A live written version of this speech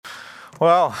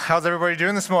Well, how's everybody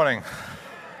doing this morning?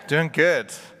 Doing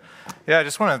good. Yeah, I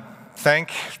just want to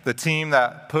thank the team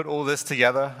that put all this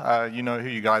together. You know who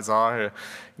you guys are, who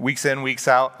weeks in, weeks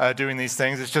out, doing these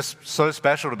things. It's just so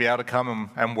special to be able to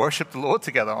come and worship the Lord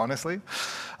together, honestly.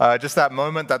 Just that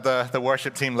moment that the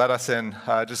worship team led us in,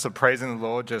 just of praising the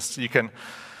Lord,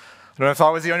 I don't know if I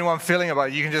was the only one feeling about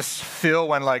it. You can just feel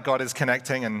when God is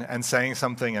connecting and saying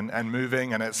something and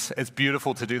moving, and it's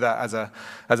beautiful to do that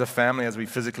as a family as we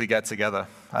physically get together.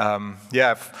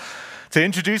 To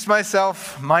introduce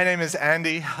myself, my name is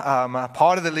Andy. I'm a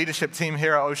part of the leadership team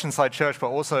here at Oceanside Church, but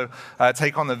also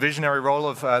take on the visionary role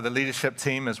of the leadership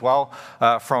team as well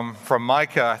from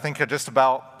Micah. I think just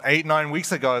about 8-9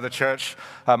 weeks ago, the church,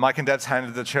 Mike and Deb's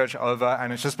handed the church over,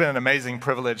 and it's just been an amazing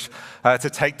privilege to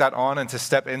take that on and to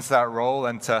step into that role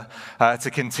and to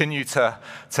continue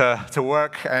to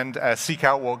work and seek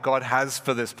out what God has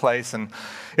for this place. And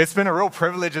it's been a real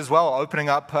privilege as well, opening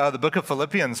up the book of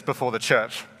Philippians before the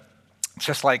church.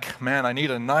 Just like, man, I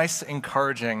need a nice,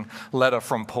 encouraging letter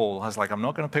from Paul. I was like, I'm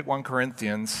not going to pick 1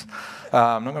 Corinthians.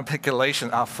 I'm not going to pick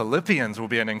Galatians. Philippians will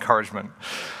be an encouragement.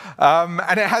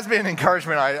 And it has been an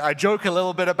encouragement. I joke a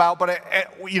little bit about, but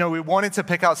we wanted to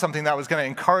pick out something that was going to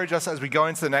encourage us as we go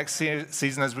into the next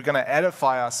season, as we're going to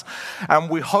edify us. And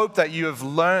we hope that you have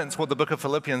learned what the book of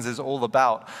Philippians is all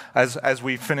about as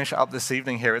we finish up this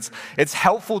evening here. It's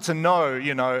helpful to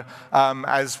know,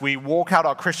 as we walk out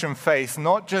our Christian faith,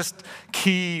 not just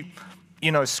key,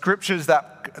 scriptures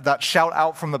that shout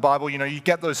out from the Bible. You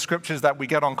get those scriptures that we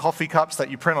get on coffee cups that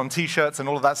you print on t-shirts and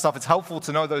all of that stuff. It's helpful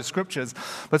to know those scriptures,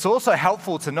 but it's also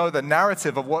helpful to know the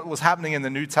narrative of what was happening in the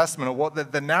New Testament, or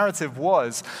what the narrative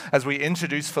was as we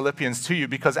introduce Philippians to you,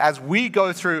 because as we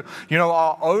go through,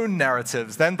 our own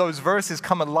narratives, then those verses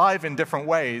come alive in different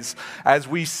ways as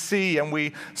we see and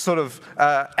we sort of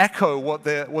echo what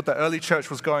the early church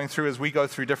was going through as we go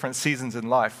through different seasons in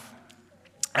life.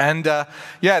 And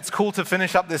it's cool to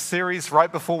finish up this series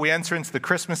right before we enter into the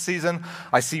Christmas season.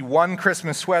 I see one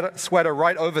Christmas sweater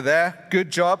right over there.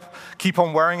 Good job. Keep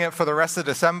on wearing it for the rest of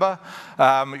December.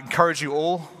 Encourage you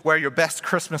all, wear your best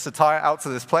Christmas attire out to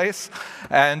this place.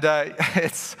 And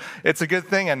it's a good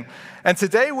thing. And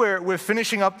today we're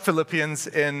finishing up Philippians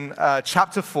in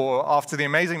chapter 4 after the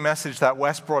amazing message that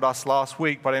Wes brought us last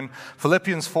week, but in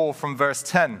Philippians 4 from verse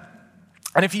 10.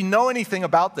 And if you know anything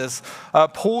about this,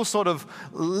 Paul sort of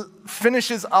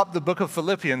finishes up the book of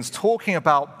Philippians talking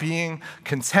about being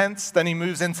content. Then he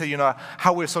moves into,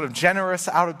 how we're sort of generous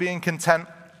out of being content.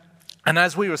 And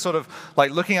as we were sort of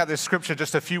looking at this scripture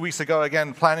just a few weeks ago,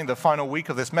 again, planning the final week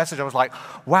of this message, I was like,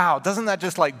 wow, doesn't that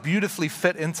just beautifully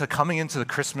fit into coming into the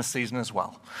Christmas season as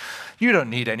well? You don't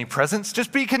need any presents,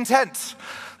 just be content.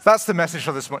 That's the message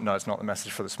for this morning. No, it's not the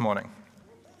message for this morning.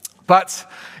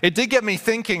 But it did get me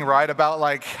thinking, right,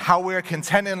 about how we're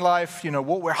content in life,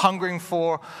 what we're hungering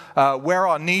for, where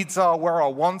our needs are, where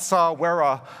our wants are, where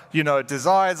our,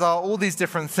 desires are, all these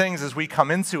different things as we come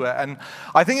into it. And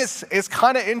I think it's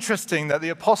kind of interesting that the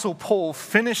Apostle Paul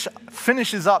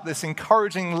finishes up this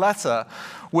encouraging letter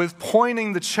with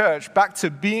pointing the church back to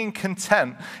being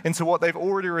content into what they've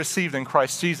already received in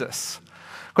Christ Jesus.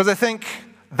 Because I think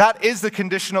that is the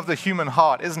condition of the human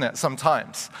heart, isn't it,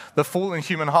 sometimes? The fallen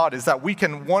human heart is that we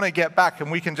can want to get back and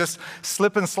we can just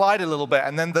slip and slide a little bit,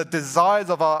 and then the desires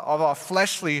of our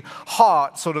fleshly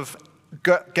heart sort of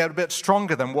get a bit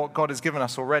stronger than what God has given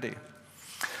us already.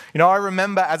 I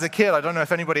remember as a kid, I don't know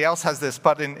if anybody else has this,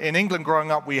 but in England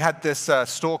growing up, we had this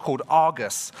store called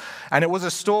Argos. And it was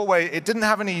a store where it didn't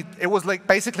have it was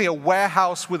basically a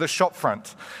warehouse with a shop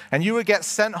front. And you would get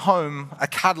sent home a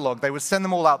catalog. They would send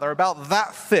them all out. They're about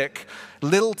that thick,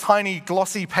 little tiny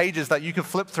glossy pages that you could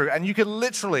flip through. And you could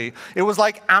literally, it was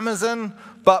like Amazon,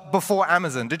 but before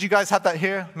Amazon. Did you guys have that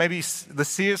here? Maybe the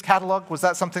Sears catalog? Was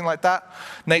that something like that?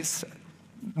 Nate's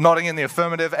nodding in the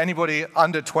affirmative. Anybody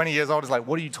under 20 years old is like,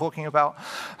 what are you talking about?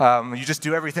 You just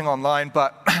do everything online.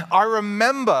 But I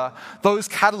remember those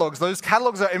catalogs. Those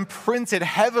catalogs are imprinted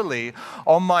heavily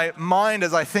on my mind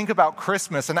as I think about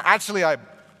Christmas. And actually,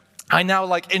 I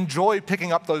now enjoy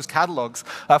picking up those catalogs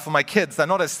for my kids. They're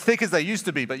not as thick as they used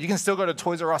to be, but you can still go to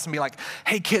Toys R Us and be like,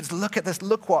 hey kids, look at this.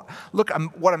 Look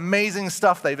what amazing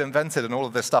stuff they've invented and all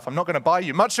of this stuff. I'm not going to buy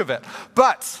you much of it,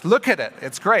 but look at it.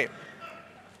 It's great.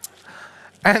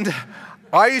 And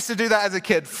I used to do that as a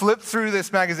kid, flip through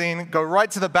this magazine, go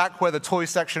right to the back where the toy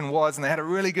section was, and they had a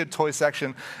really good toy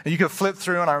section, and you could flip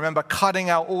through, and I remember cutting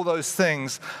out all those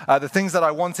things, the things that I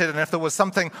wanted, and if there was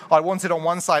something I wanted on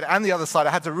one side and the other side,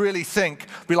 I had to really think,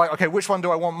 be like, okay, which one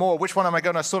do I want more? Which one am I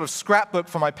going to sort of scrapbook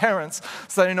for my parents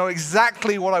so they know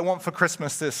exactly what I want for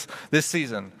Christmas this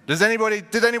season? Did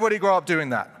anybody grow up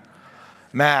doing that?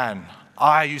 Man,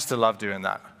 I used to love doing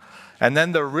that. And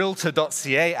then the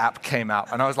Realtor.ca app came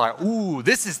out, and I was like, ooh,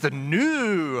 this is the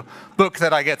new book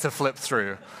that I get to flip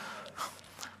through.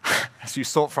 As you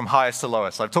sort from highest to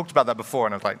lowest. I've talked about that before,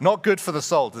 and I was like, not good for the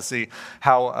soul to see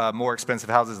how more expensive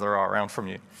houses there are around from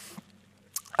you.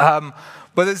 But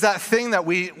there's that thing that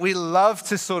we love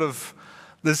to sort of,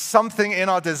 there's something in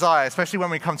our desire, especially when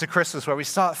we come to Christmas, where we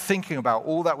start thinking about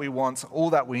all that we want,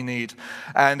 all that we need.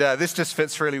 And this just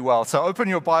fits really well. So open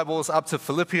your Bibles up to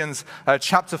Philippians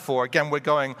chapter 4. Again, we're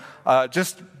going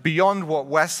just beyond what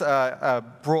Wes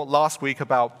brought last week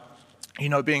about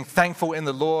being thankful in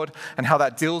the Lord and how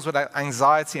that deals with that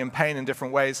anxiety and pain in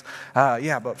different ways.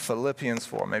 But Philippians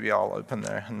 4, maybe I'll open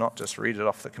there and not just read it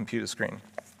off the computer screen.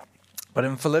 But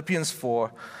in Philippians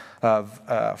 4,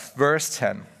 verse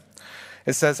 10,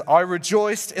 it says, I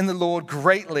rejoiced in the Lord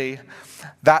greatly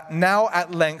that now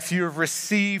at length you have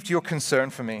received your concern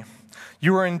for me.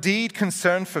 You were indeed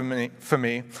concerned for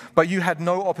me, but you had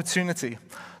no opportunity.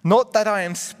 Not that I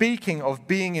am speaking of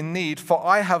being in need, for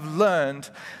I have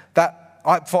learned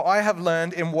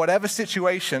in whatever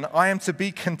situation I am to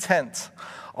be content.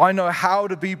 I know how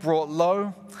to be brought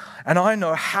low, and I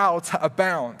know how to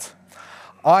abound.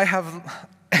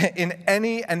 In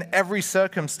any and every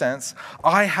circumstance,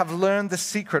 I have learned the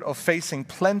secret of facing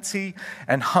plenty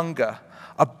and hunger,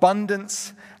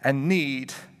 abundance and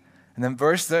need. And then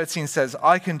verse 13 says,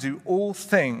 I can do all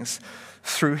things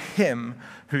through him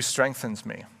who strengthens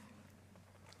me.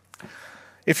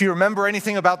 If you remember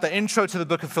anything about the intro to the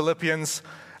book of Philippians,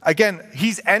 again,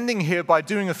 he's ending here by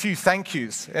doing a few thank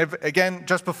yous. Again,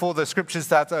 just before the scriptures,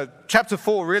 that chapter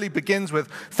 4 really begins with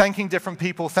thanking different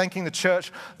people, thanking the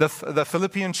church. The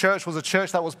Philippian church was a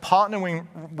church that was partnering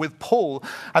with Paul,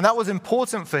 and that was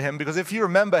important for him because if you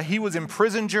remember, he was in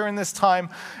prison during this time.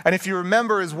 And if you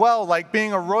remember as well, like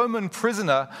being a Roman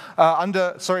prisoner,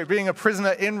 being a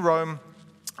prisoner in Rome,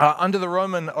 under the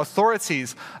Roman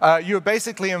authorities, you were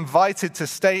basically invited to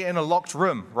stay in a locked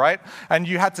room, right? And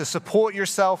you had to support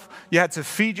yourself, you had to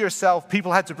feed yourself,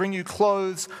 people had to bring you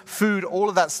clothes, food, all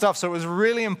of that stuff. So it was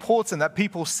really important that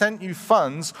people sent you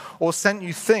funds or sent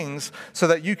you things so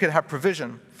that you could have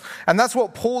provision. And that's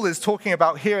what Paul is talking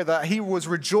about here, that he was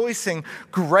rejoicing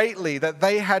greatly that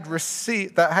they had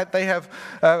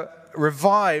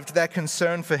revived their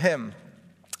concern for him.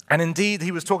 And indeed,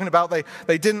 he was talking about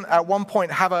they didn't at one point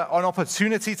have an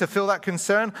opportunity to feel that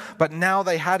concern, but now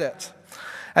they had it.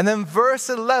 And then verse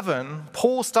 11,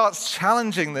 Paul starts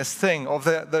challenging this thing of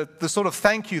the sort of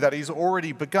thank you that he's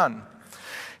already begun.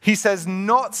 He says,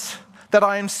 not that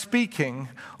I am speaking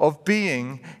of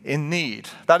being in need.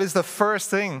 That is the first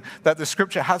thing that the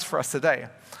scripture has for us today.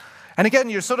 And again,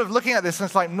 you're sort of looking at this and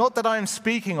it's like, not that I am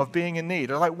speaking of being in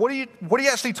need. Or like, what are you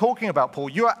actually talking about, Paul?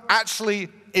 You are actually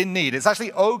in need. It's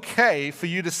actually okay for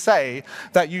you to say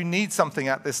that you need something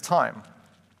at this time.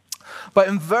 But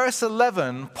in verse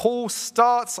 11, Paul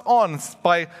starts on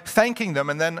by thanking them,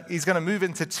 and then he's going to move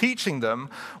into teaching them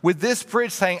with this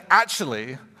bridge saying,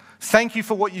 actually, thank you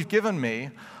for what you've given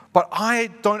me, but I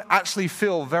don't actually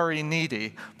feel very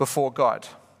needy before God.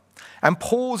 And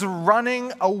Paul's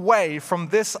running away from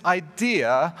this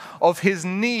idea of his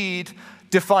need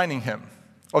defining him,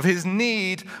 of his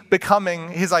need becoming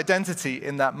his identity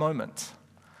in that moment.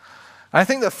 And I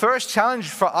think the first challenge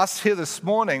for us here this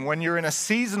morning, when you're in a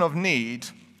season of need,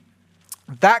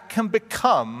 that can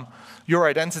become your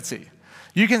identity.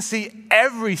 You can see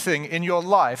everything in your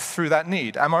life through that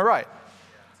need. Am I right?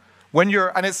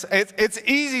 It's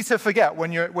easy to forget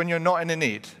when you're not in a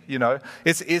need,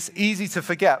 It's easy to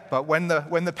forget, but when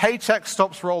the paycheck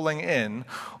stops rolling in,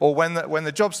 or when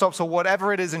the job stops, or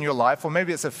whatever it is in your life, or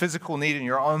maybe it's a physical need in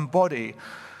your own body,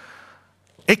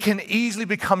 it can easily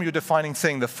become your defining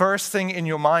thing. The first thing in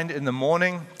your mind in the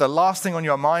morning, the last thing on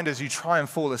your mind as you try and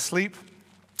fall asleep.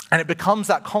 And it becomes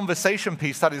that conversation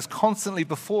piece that is constantly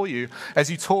before you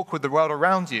as you talk with the world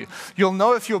around you. You'll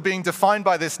know if you're being defined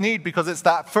by this need because it's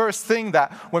that first thing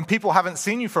that when people haven't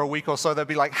seen you for a week or so, they'll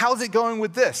be like, how's it going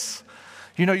with this?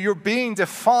 You're being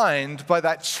defined by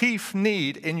that chief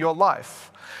need in your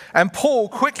life. And Paul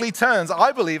quickly turns,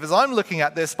 I believe, as I'm looking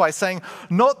at this, by saying,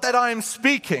 not that I am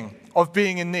speaking of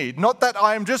being in need, not that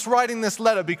I am just writing this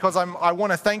letter because I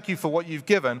want to thank you for what you've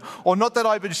given, or not that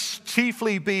I would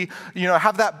chiefly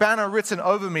have that banner written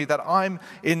over me that I'm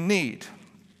in need.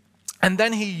 And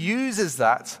then he uses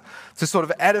that to sort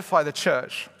of edify the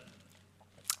church.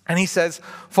 And he says,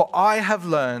 for I have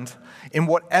learned in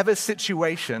whatever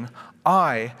situation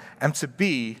I am to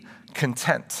be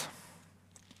content.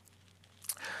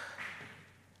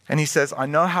 And he says, I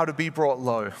know how to be brought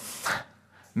low.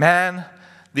 Man,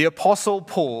 The Apostle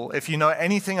Paul, if you know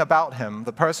anything about him,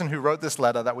 the person who wrote this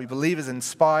letter that we believe is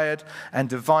inspired and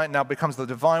divine, now becomes the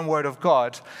divine word of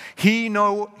God, he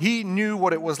knew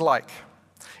what it was like.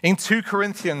 In 2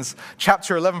 Corinthians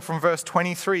chapter 11 from verse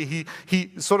 23,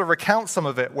 he sort of recounts some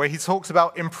of it, where he talks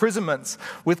about imprisonments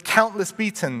with countless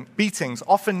beatings,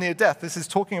 often near death. This is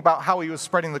talking about how he was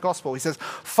spreading the gospel. He says,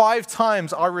 5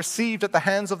 times I received at the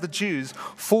hands of the Jews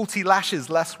 40 lashes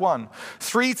less one.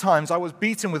 3 times I was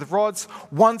beaten with rods.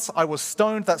 Once I was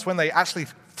stoned. That's when they actually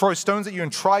throw stones at you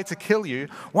and try to kill you.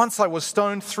 Once I was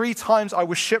stoned. 3 times I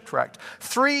was shipwrecked.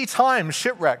 3 times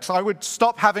shipwrecked. I would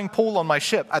stop having Paul on my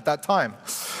ship at that time.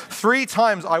 3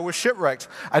 times I was shipwrecked.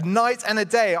 A night and a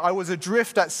day I was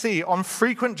adrift at sea on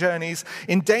frequent journeys,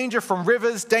 in danger from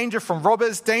rivers, danger from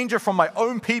robbers, danger from my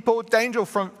own people, danger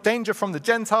from the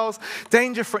Gentiles,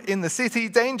 danger in the city,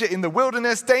 danger in the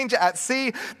wilderness, danger at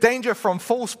sea, danger from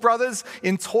false brothers,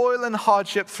 in toil and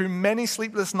hardship, through many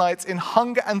sleepless nights, in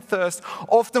hunger and thirst,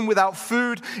 often without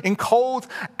food, in cold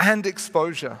and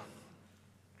exposure.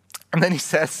 And then he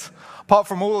says, apart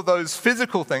from all of those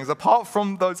physical things, apart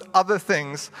from those other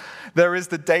things, there is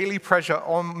the daily pressure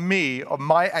on me, of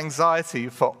my anxiety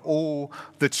for all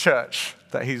the church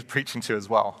that he's preaching to as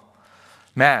well.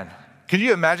 Man, could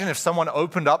you imagine if someone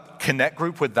opened up Connect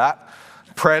Group with that?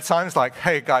 Prayer times like,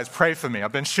 hey guys, pray for me.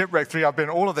 I've been shipwrecked, I've been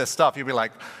all of this stuff. You'd be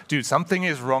like, dude, something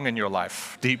is wrong in your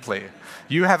life, deeply.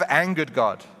 You have angered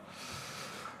God.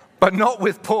 But not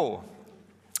with Paul.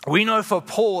 We know for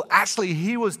Paul, actually,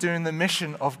 he was doing the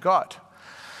mission of God.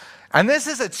 And this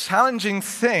is a challenging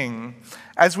thing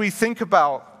as we think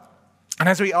about and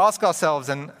as we ask ourselves,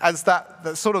 and as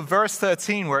that sort of verse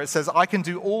 13 where it says, I can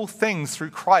do all things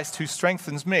through Christ who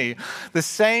strengthens me, the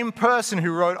same person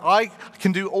who wrote, I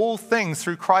can do all things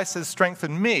through Christ has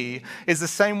strengthened me, is the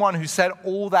same one who said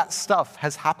all that stuff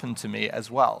has happened to me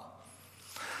as well.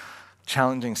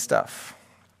 Challenging stuff.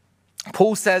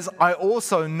 Paul says, I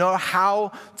also know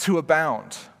how to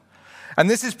abound. And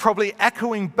this is probably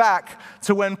echoing back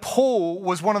to when Paul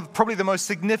was one of probably the most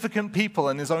significant people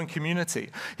in his own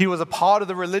community. He was a part of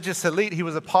the religious elite. He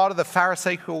was a part of the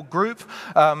Pharisaical group.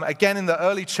 Again, in the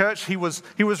early church, he was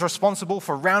responsible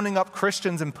for rounding up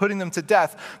Christians and putting them to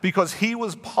death because he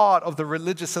was part of the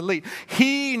religious elite.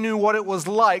 He knew what it was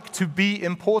like to be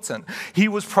important. He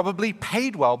was probably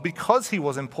paid well because he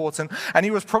was important, and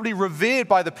he was probably revered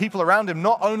by the people around him,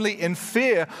 not only in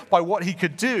fear by what he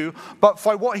could do, but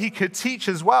by what he could teach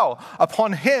as well.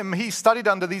 Upon him, he studied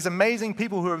under these amazing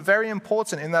people who were very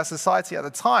important in their society at the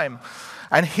time,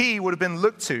 and he would have been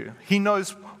looked to. He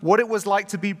knows what it was like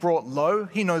to be brought low.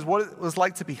 He knows what it was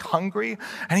like to be hungry,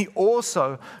 and he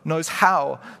also knows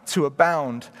how to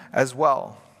abound as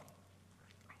well.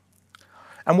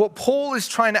 And what Paul is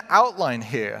trying to outline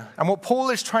here, and what Paul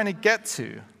is trying to get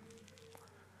to,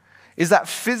 is that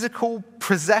physical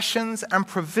possessions and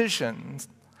provisions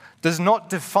does not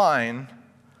define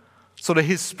sort of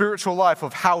his spiritual life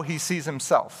of how he sees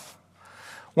himself.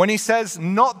 When he says,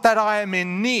 not that I am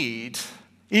in need,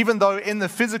 even though in the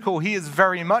physical he is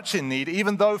very much in need,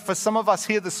 even though for some of us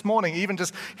here this morning, even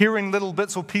just hearing little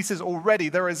bits or pieces already,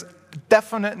 there is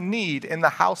definite need in the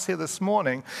house here this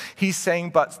morning, he's saying,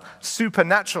 but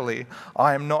supernaturally,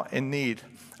 I am not in need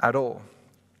at all.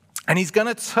 And he's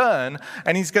going to turn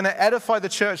and he's going to edify the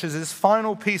church as his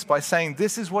final piece by saying,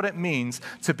 this is what it means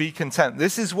to be content.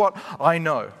 This is what I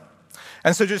know.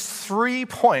 And so just 3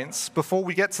 points before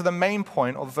we get to the main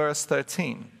point of verse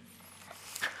 13.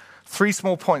 3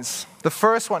 small points. The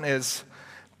first one is,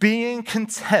 being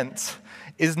content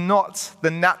is not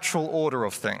the natural order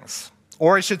of things.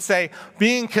 Or I should say,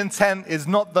 being content is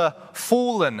not the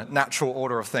fallen natural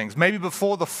order of things. Maybe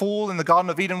before the fall in the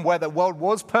Garden of Eden where the world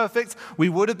was perfect, we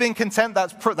would have been content.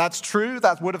 That's true.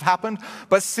 That would have happened.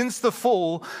 But since the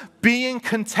fall, being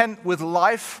content with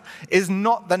life is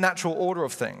not the natural order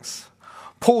of things.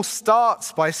 Paul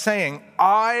starts by saying,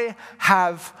 I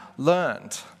have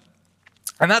learned.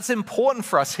 And that's important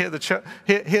for us here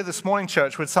this morning,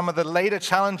 church, with some of the later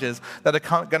challenges that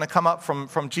are going to come up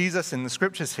from Jesus in the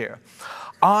scriptures here.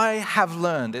 I have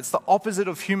learned. It's the opposite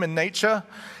of human nature.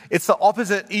 It's the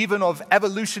opposite even of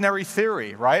evolutionary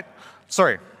theory, right?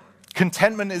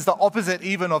 Contentment is the opposite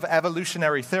even of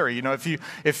evolutionary theory. You know,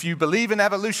 if you believe in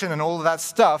evolution and all of that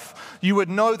stuff, you would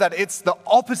know that it's the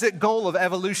opposite goal of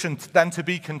evolution than to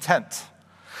be content.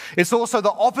 It's also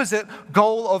the opposite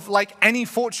goal of like any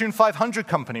Fortune 500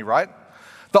 company, right?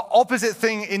 The opposite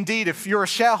thing indeed, if you're a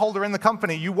shareholder in the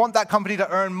company, you want that company to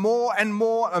earn more and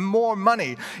more and more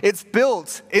money. It's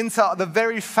built into the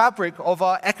very fabric of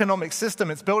our economic system.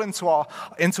 It's built into our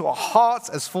hearts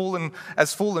as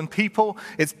fallen people.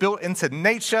 It's built into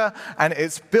nature, and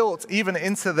it's built even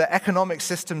into the economic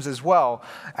systems as well.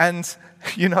 And,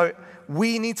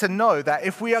 we need to know that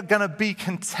if we are going to be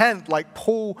content like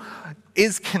Paul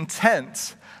is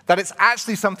content, that it's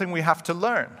actually something we have to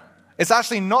learn. It's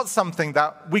actually not something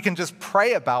that we can just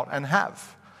pray about and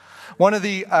have. One of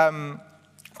the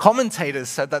commentators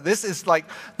said that this is like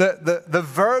the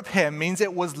verb here means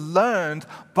it was learned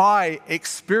by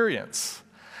experience.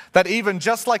 That even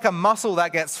just like a muscle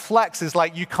that gets flexed is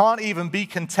like you can't even be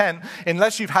content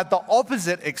unless you've had the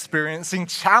opposite experience in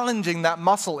challenging that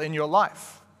muscle in your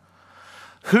life.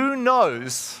 Who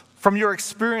knows from your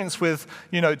experience with,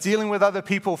 dealing with other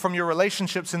people, from your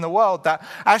relationships in the world, that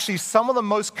actually some of the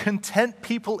most content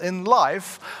people in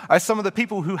life are some of the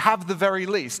people who have the very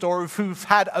least, or who've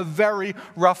had a very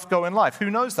rough go in life.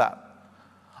 Who knows that?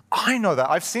 I know that.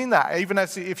 I've seen that. Even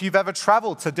if you've ever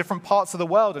traveled to different parts of the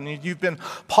world and you've been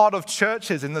part of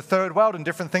churches in the third world and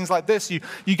different things like this,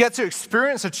 you get to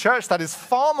experience a church that is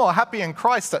far more happy in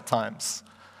Christ at times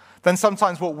than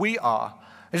sometimes what we are.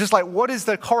 It's just like, what is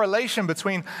the correlation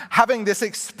between having this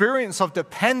experience of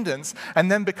dependence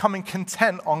and then becoming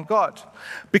content on God?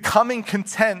 Becoming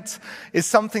content is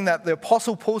something that the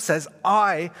Apostle Paul says,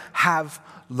 I have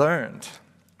learned.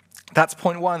 That's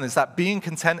point one, is that being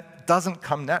content doesn't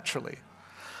come naturally.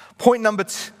 Point number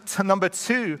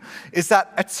two is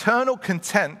that eternal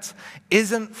content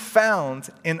isn't found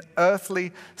in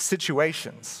earthly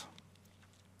situations.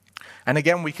 And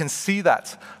again, we can see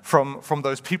that from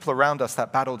those people around us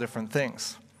that battle different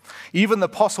things. Even the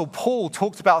Apostle Paul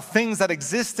talked about things that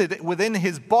existed within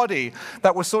his body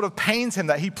that were sort of pained him,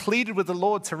 that he pleaded with the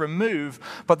Lord to remove,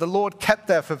 but the Lord kept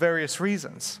there for various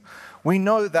reasons. We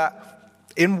know that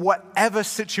in whatever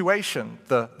situation,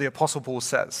 the Apostle Paul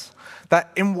says,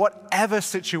 that in whatever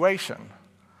situation,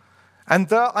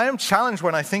 and I am challenged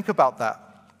when I think about that,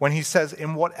 when he says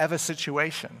in whatever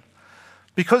situation.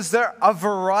 Because there are a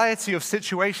variety of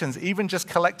situations, even just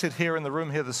collected here in the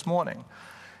room here this morning.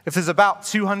 If there's about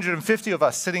 250 of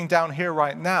us sitting down here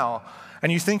right now, and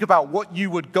you think about what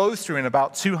you would go through in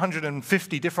about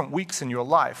 250 different weeks in your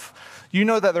life, you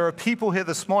know that there are people here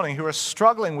this morning who are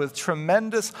struggling with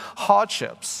tremendous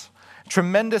hardships,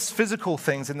 tremendous physical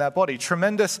things in their body,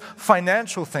 tremendous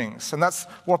financial things. And that's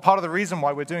part of the reason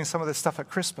why we're doing some of this stuff at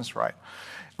Christmas, right?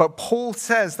 But Paul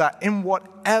says that in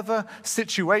whatever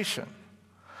situation,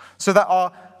 so that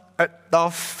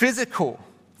our physical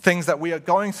things that we are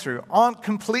going through aren't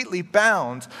completely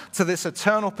bound to this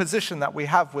eternal position that we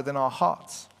have within our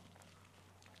hearts.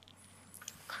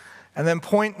 And then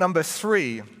point number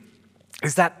three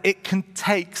is that it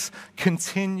takes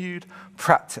continued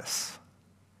practice.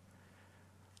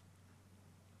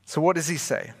 So what does he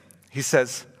say? He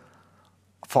says,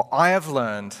 "For I have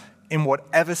learned in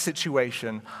whatever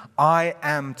situation I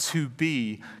am to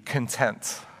be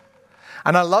content."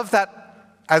 And I love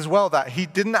that as well, that he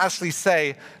didn't actually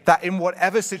say that in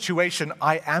whatever situation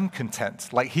I am content,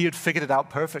 like he had figured it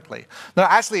out perfectly. No,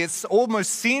 actually, it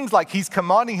almost seems like he's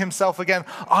commanding himself again,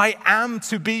 I am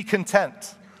to be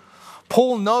content.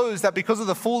 Paul knows that because of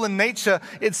the fallen nature,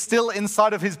 it's still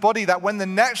inside of his body, that when the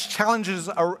next challenge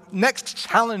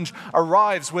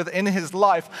arrives within his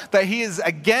life, that he is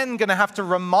again going to have to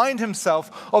remind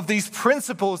himself of these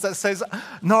principles that says,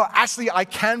 no, actually, I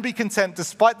can be content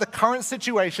despite the current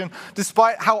situation,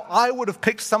 despite how I would have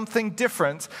picked something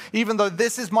different, even though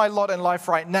this is my lot in life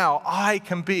right now, I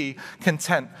can be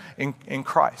content in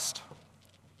Christ.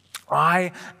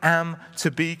 I am to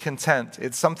be content.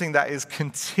 It's something that is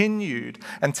continued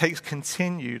and takes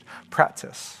continued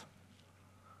practice.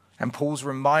 And Paul's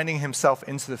reminding himself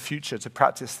into the future to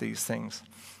practice these things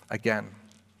again.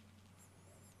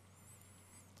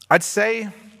 I'd say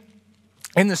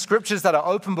in the scriptures that are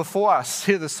open before us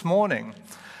here this morning,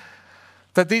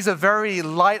 that these are very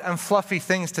light and fluffy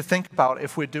things to think about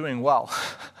if we're doing well.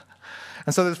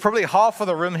 And so there's probably half of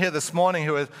the room here this morning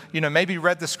who have, maybe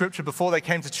read the scripture before they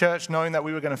came to church, knowing that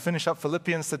we were going to finish up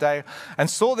Philippians today, and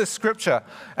saw this scripture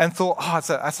and thought,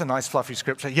 that's a nice fluffy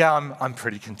scripture. Yeah, I'm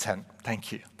pretty content.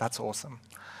 Thank you. That's awesome.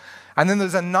 And then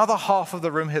there's another half of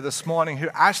the room here this morning who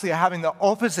actually are having the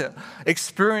opposite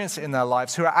experience in their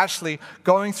lives, who are actually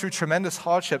going through tremendous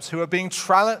hardships, who are being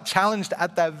challenged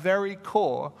at their very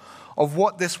core of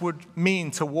what this would mean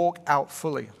to walk out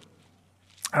fully.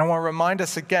 And I want to remind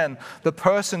us again, the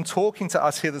person talking to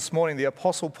us here this morning, the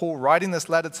Apostle Paul writing this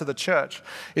letter to the church,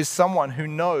 is someone who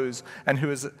knows and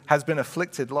who has been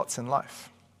afflicted lots in life.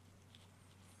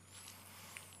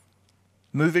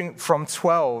 moving from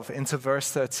 12 into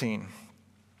verse 13.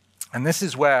 And this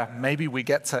is where maybe we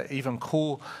get to even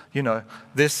call,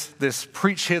 this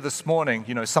preach here this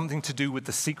morning, something to do with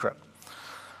the secret.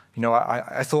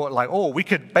 I thought we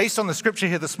could, based on the scripture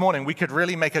here this morning, we could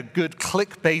really make a good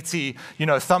clickbaity,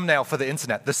 thumbnail for the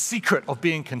internet, the secret of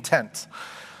being content.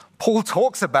 Paul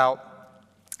talks about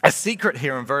a secret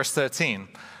here in verse 13.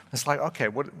 It's like, okay,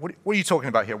 what are you talking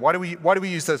about here? Why do we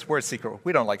use this word secret?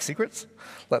 We don't like secrets.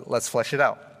 Let's flesh it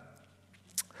out.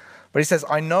 But he says,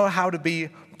 I know how to be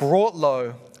brought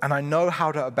low, and I know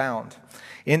how to abound.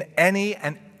 In any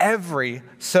and every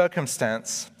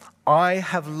circumstance, I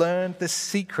have learned the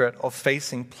secret of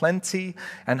facing plenty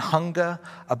and hunger,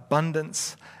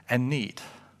 abundance and need.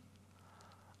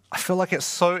 I feel like it's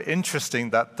so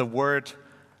interesting that the word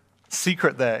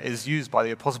secret there is used by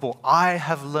the Apostle Paul. I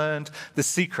have learned the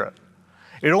secret.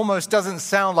 It almost doesn't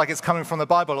sound like it's coming from the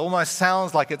Bible. It almost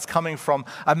sounds like it's coming from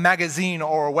a magazine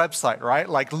or a website, right?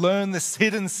 Like, learn this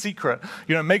hidden secret.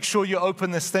 Make sure you open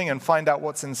this thing and find out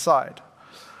what's inside.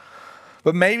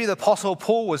 But maybe the Apostle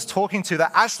Paul was talking to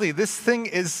that actually this thing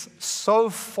is so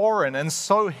foreign and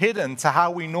so hidden to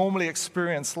how we normally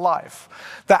experience life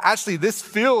that actually this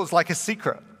feels like a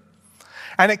secret.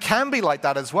 And it can be like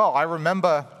that as well. I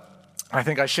remember, I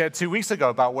think I shared 2 weeks ago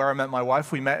about where I met my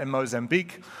wife. We met in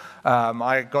Mozambique.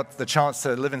 I got the chance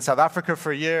to live in South Africa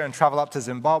for a year and travel up to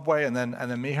Zimbabwe and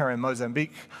then meet her in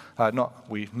Mozambique.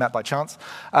 We met by chance.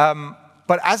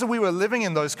 But as we were living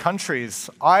in those countries,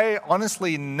 I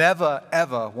honestly never,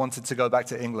 ever wanted to go back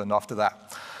to England after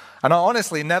that. And I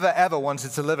honestly never, ever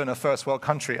wanted to live in a first world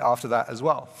country after that as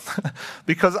well.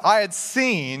 Because I had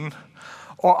seen,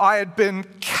 or I had been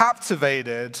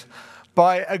captivated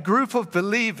by a group of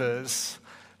believers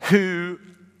who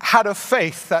had a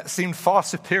faith that seemed far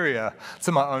superior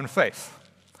to my own faith.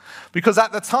 Because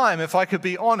at the time, if I could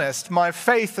be honest, my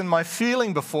faith and my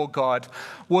feeling before God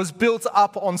was built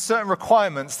up on certain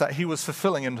requirements that He was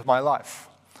fulfilling into my life.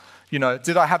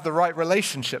 Did I have the right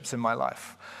relationships in my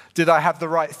life? Did I have the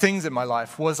right things in my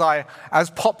life? Was I as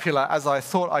popular as I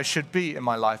thought I should be in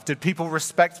my life? Did people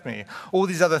respect me? All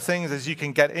these other things as you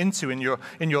can get into in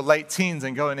your late teens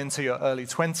and going into your early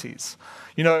 20s.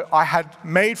 I had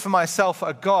made for myself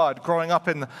a God growing up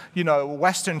in, a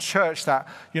Western church that,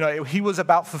 He was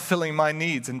about fulfilling my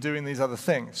needs and doing these other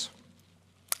things.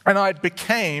 And I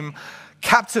became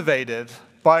captivated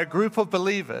by a group of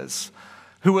believers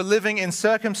who were living in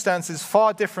circumstances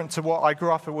far different to what I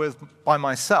grew up with by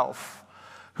myself,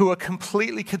 who are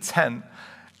completely content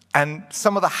and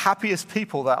some of the happiest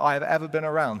people that I have ever been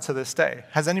around to this day.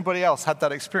 Has anybody else had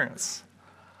that experience?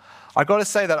 I got to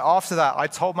say that after that, I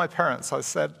told my parents, I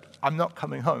said, I'm not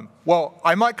coming home. Well,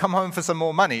 I might come home for some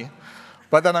more money,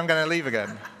 but then I'm going to leave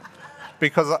again.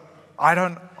 Because I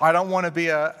don't want to be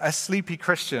a sleepy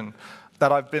Christian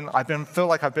that feel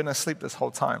like I've been asleep this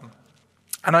whole time.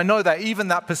 And I know that even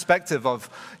that perspective of,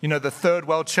 the third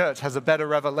world church has a better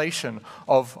revelation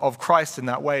of Christ in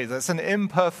that way. That's an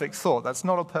imperfect thought. That's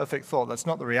not a perfect thought. That's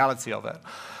not the reality of it.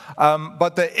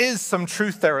 But there is some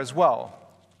truth there as well.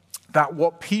 That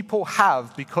what people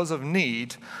have because of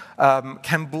need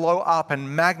can blow up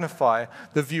and magnify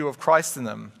the view of Christ in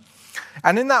them.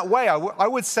 And in that way, I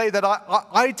would say that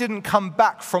I didn't come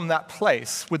back from that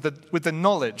place with the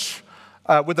knowledge,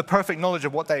 with the perfect knowledge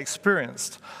of what they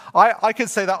experienced. I could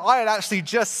say that I had actually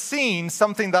just seen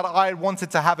something that I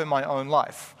wanted to have in my own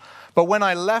life. But when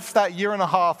I left that year and a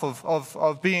half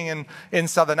of being in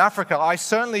Southern Africa, I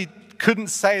certainly couldn't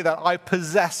say that I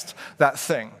possessed that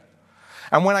thing.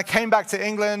 And when I came back to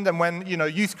England and when,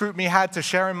 youth group me had to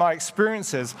share in my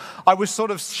experiences, I was sort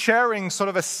of sharing sort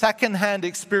of a secondhand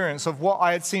experience of what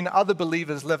I had seen other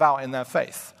believers live out in their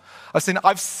faith.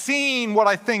 I've seen what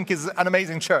I think is an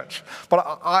amazing church,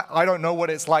 but I don't know what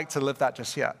it's like to live that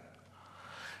just yet.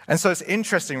 And so it's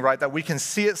interesting, right, that we can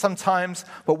see it sometimes,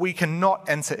 but we cannot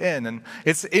enter in. And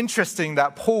it's interesting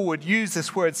that Paul would use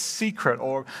this word secret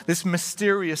or this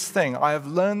mysterious thing. I have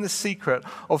learned the secret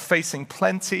of facing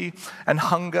plenty and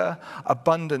hunger,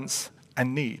 abundance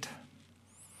and need.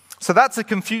 So that's a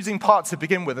confusing part to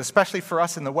begin with, especially for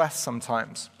us in the West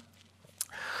sometimes.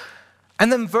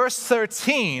 And then verse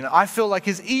 13, I feel like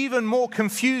is even more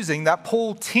confusing that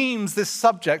Paul teams this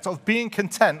subject of being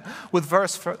content with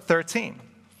verse 13.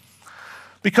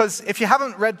 Because if you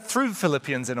haven't read through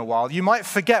Philippians in a while, you might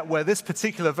forget where this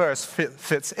particular verse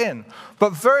fits in.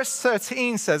 But verse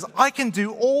 13 says, I can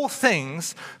do all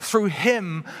things through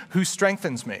Him who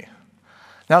strengthens me.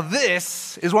 Now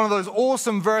this is one of those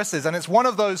awesome verses, and it's one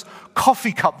of those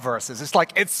coffee cup verses. It's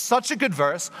like, it's such a good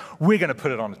verse, we're going to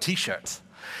put it on a t-shirt.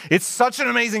 It's such an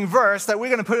amazing verse that we're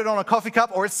going to put it on a coffee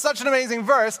cup, or it's such an amazing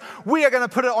verse, we are going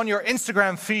to put it on your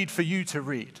Instagram feed for you to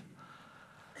read.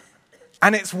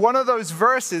 And it's one of those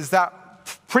verses that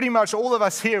pretty much all of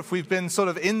us here, if we've been sort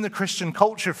of in the Christian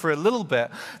culture for a little bit,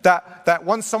 that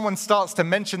once someone starts to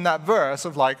mention that verse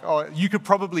of like, oh, you could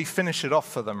probably finish it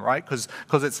off for them, right? Because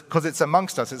it's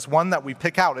amongst us. It's one that we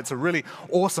pick out. It's a really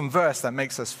awesome verse that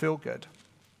makes us feel good.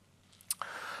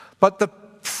 But the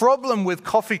problem with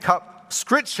coffee cup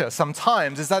scripture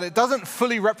sometimes is that it doesn't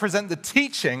fully represent the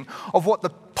teaching of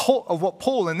what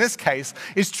Paul, in this case,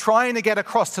 is trying to get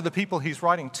across to the people he's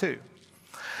writing to.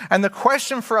 And the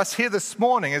question for us here this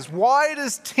morning is, why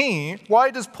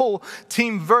does Paul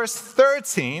team verse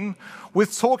 13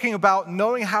 with talking about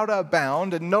knowing how to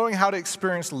abound and knowing how to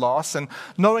experience loss and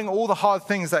knowing all the hard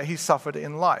things that he suffered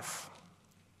in life?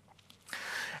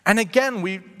 And again,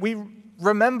 we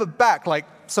remember back,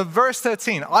 so verse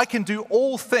 13, I can do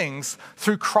all things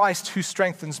through Christ who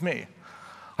strengthens me.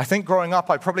 I think growing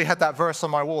up, I probably had that verse on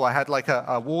my wall. I had like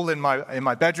a wall in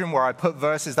my bedroom where I put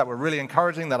verses that were really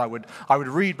encouraging that I would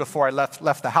read before I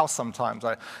left the house sometimes.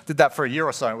 I did that for a year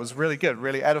or so. It was really good,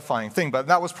 really edifying thing. But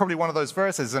that was probably one of those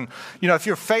verses. And, if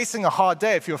you're facing a hard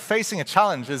day, if you're facing a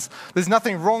challenge, there's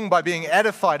nothing wrong by being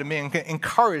edified and being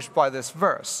encouraged by this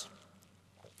verse.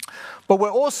 But we're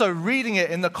also reading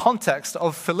it in the context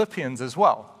of Philippians as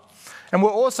well. And we're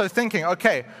also thinking,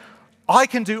 okay, I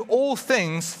can do all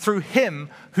things through him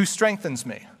who strengthens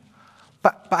me.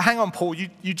 But hang on, Paul,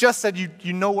 you just said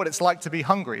you know what it's like to be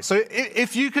hungry. So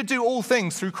if you could do all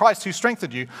things through Christ who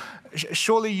strengthened you,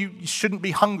 surely you shouldn't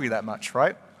be hungry that much,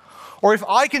 right? Or if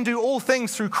I can do all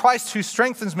things through Christ who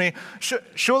strengthens me,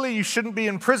 surely you shouldn't be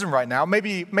in prison right now.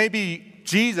 Maybe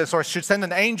Jesus or should send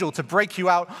an angel to break you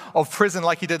out of prison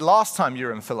like he did last time you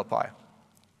were in Philippi.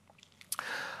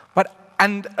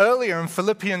 And earlier in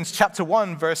Philippians chapter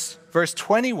 1, verse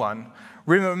 21,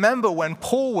 remember when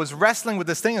Paul was wrestling with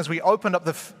this thing as we opened up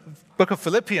the book of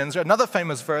Philippians, another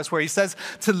famous verse where he says,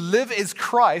 to live is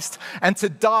Christ and to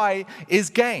die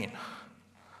is gain.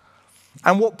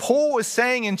 And what Paul was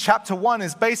saying in chapter 1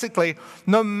 is basically,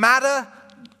 no matter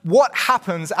what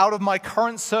happens out of my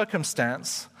current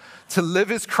circumstance, to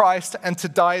live is Christ and to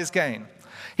die is gain.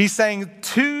 He's saying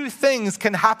two things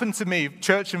can happen to me,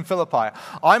 church in Philippi.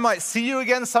 I might see you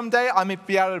again someday. I might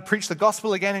be able to preach the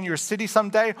gospel again in your city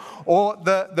someday. Or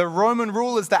the Roman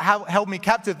rulers that held me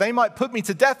captive, they might put me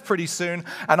to death pretty soon,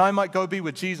 and I might go be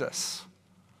with Jesus.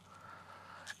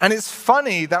 And it's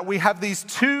funny that we have these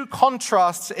two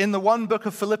contrasts in the one book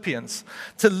of Philippians.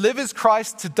 To live is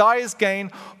Christ, to die is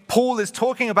gain. Paul is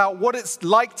talking about what it's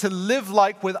like to live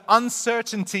like with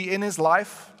uncertainty in his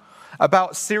life,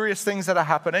 about serious things that are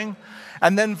happening.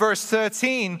 And then verse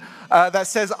 13 that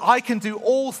says, I can do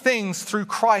all things through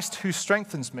Christ who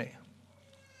strengthens me.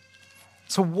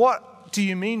 So what do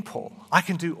you mean, Paul? I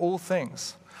can do all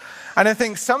things. And I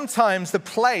think sometimes the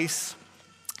place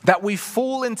that we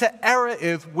fall into error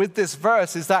with this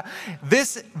verse is that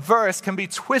this verse can be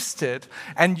twisted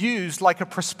and used like a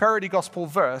prosperity gospel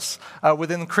verse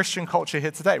within Christian culture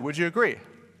here today. Would you agree?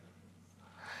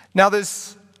 Now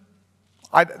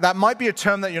that might be a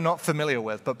term that you're not familiar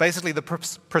with, but basically the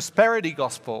prosperity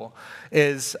gospel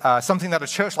is something that a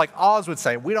church like ours would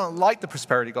say. We don't like the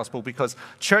prosperity gospel because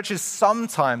churches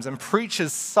sometimes and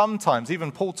preachers sometimes,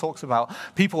 even Paul talks about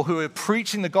people who are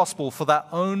preaching the gospel for their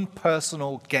own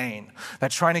personal gain. They're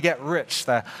trying to get rich.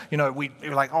 We're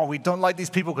like, we don't like these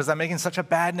people because they're making such a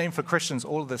bad name for Christians,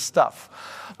 all of this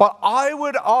stuff. But I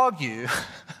would argue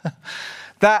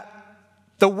that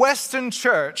the Western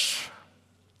church,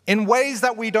 in ways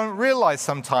that we don't realize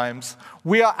sometimes,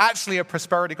 we are actually a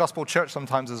prosperity gospel church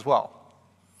sometimes as well.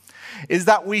 Is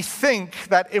that we think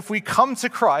that if we come to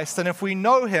Christ and if we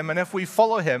know him and if we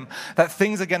follow him, that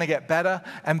things are going to get better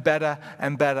and better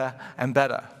and better and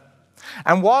better.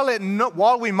 And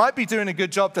while we might be doing a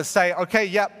good job to say, okay,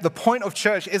 the point of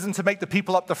church isn't to make the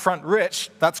people up the front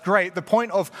rich, that's great. The point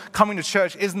of coming to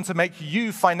church isn't to make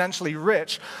you financially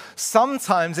rich.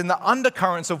 Sometimes in the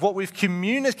undercurrents of what we've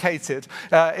communicated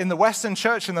in the Western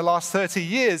church in the last 30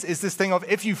 years is this thing of,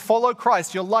 if you follow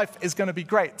Christ, your life is going to be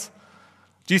great.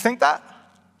 Do you think that?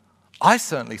 I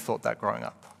certainly thought that growing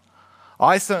up.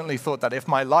 I certainly thought that if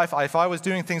I was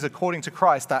doing things according to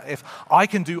Christ, that if I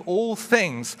can do all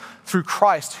things through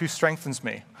Christ who strengthens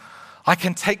me, I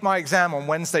can take my exam on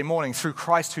Wednesday morning through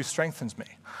Christ who strengthens me.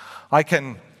 I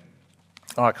can't.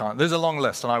 There's a long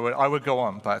list, and I would go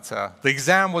on, but the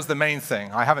exam was the main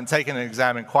thing. I haven't taken an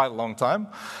exam in quite a long time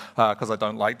because I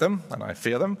don't like them and I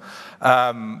fear them.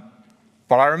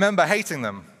 But I remember hating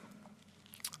them.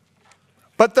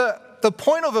 But the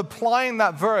point of applying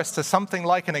that verse to something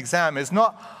like an exam is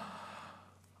not,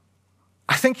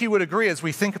 I think you would agree, as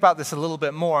we think about this a little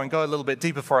bit more and go a little bit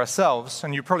deeper for ourselves,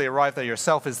 and you probably arrived there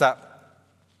yourself, is that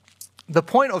the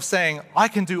point of saying, I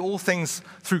can do all things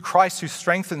through Christ who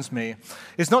strengthens me,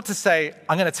 is not to say,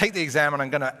 I'm going to take the exam and I'm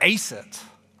going to ace it.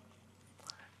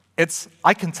 It's,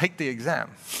 I can take the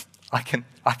exam. I can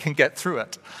get through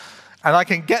it. And I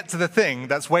can get to the thing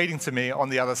that's waiting to me on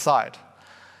the other side.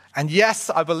 And yes,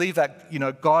 I believe that,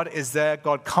 God is there,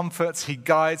 God comforts, He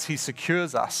guides, He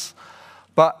secures us.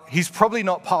 But He's probably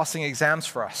not passing exams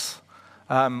for us.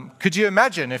 Could you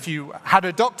imagine if you had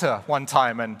a doctor one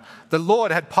time and the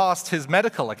Lord had passed his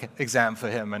medical exam for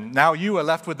him and now you were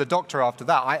left with the doctor after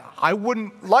that? I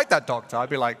wouldn't like that doctor. I'd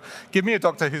be like, give me a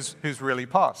doctor who's really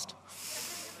passed.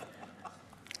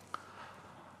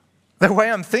 The way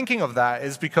I'm thinking of that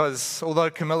is because although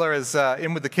Camilla is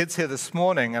in with the kids here this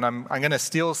morning, and I'm going to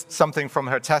steal something from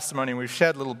her testimony, and we've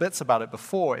shared little bits about it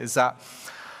before, is that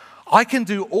I can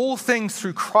do all things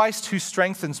through Christ who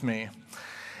strengthens me,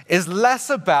 is less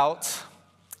about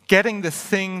getting the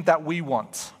thing that we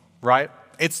want, right?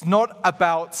 It's not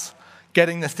about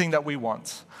getting the thing that we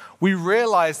want. We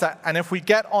realize that, and if we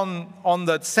get on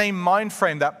the same mind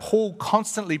frame that Paul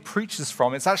constantly preaches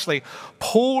from, it's actually,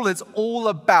 Paul is all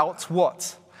about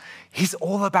what? He's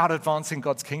all about advancing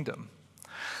God's kingdom.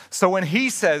 So when he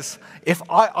says, if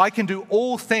I can do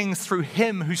all things through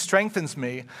him who strengthens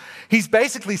me, he's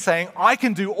basically saying, I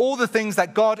can do all the things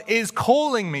that God is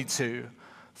calling me to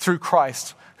through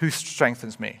Christ who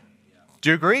strengthens me. Do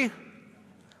you agree?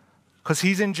 Because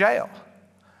he's in jail.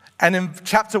 And in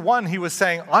chapter 1, he was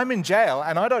saying, I'm in jail,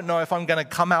 and I don't know if I'm going to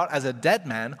come out as a dead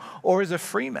man or as a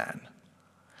free man.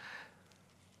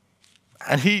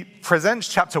 And he presents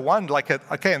chapter 1 like,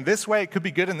 okay, in this way it could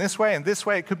be good in this way, and this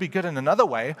way it could be good in another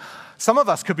way. Some of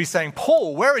us could be saying,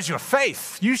 Paul, where is your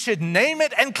faith? You should name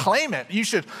it and claim it. You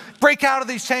should break out of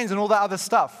these chains and all that other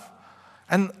stuff.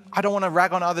 And I don't want to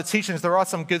rag on other teachings. There are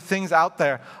some good things out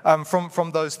there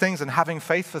from those things and having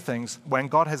faith for things when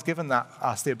God has given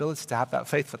us the ability to have that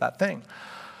faith for that thing.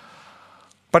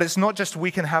 But it's not just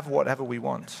we can have whatever we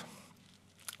want.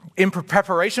 In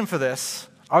preparation for this,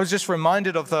 I was just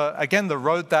reminded of the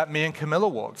road that me and Camilla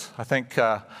walked. I think,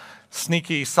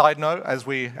 sneaky side note, as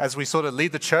we sort of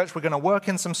lead the church, we're going to work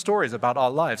in some stories about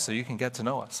our lives so you can get to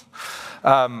know us.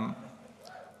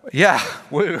 Yeah,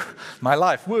 woo, my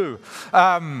life, woo.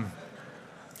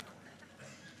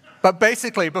 But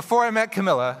basically, before I met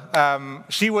Camilla,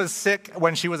 she was sick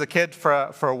when she was a kid for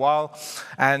a while.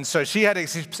 And so she had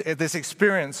this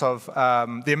experience of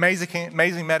the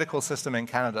amazing medical system in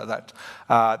Canada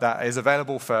that is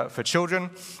available for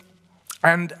children.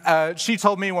 And she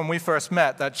told me when we first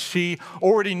met that she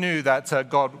already knew that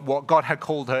what God had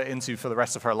called her into for the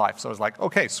rest of her life. So I was like,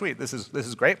 okay, sweet, this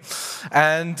is great.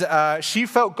 And she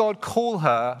felt God call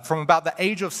her from about the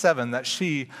age of 7 that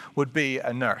she would be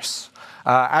a nurse.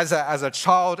 As a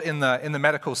child in the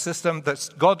medical system, that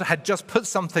God had just put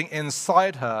something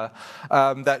inside her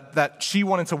that she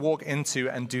wanted to walk into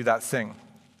and do that thing.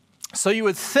 So you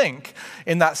would think,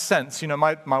 in that sense,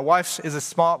 my wife is a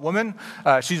smart woman.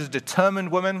 She's a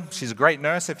determined woman. She's a great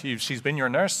nurse if she's been your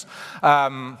nurse.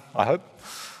 I hope.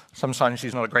 Sometimes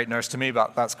she's not a great nurse to me,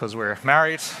 but that's because we're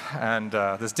married, and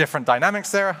there's different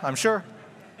dynamics there, I'm sure.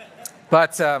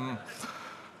 But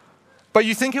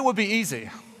you think it would be easy.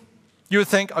 You would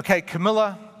think, okay,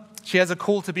 Camilla, she has a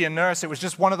call to be a nurse. It was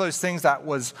just one of those things that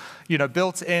was,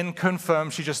 built in,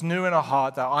 confirmed. She just knew in her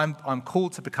heart that I'm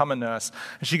called to become a nurse.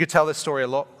 And she could tell this story a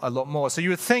lot more. So you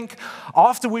would think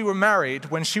after we were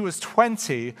married, when she was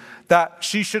 20, that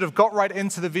she should have got right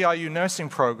into the VIU nursing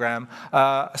program,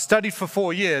 studied for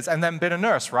 4 years, and then been a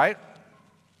nurse, right?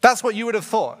 That's what you would have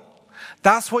thought.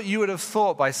 That's what you would have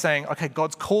thought by saying, okay,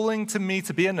 God's calling to me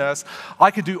to be a nurse.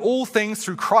 I can do all things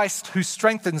through Christ who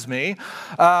strengthens me.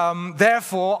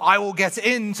 Therefore, I will get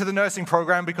into the nursing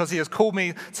program because he has called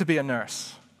me to be a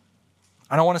nurse.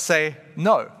 And I want to say,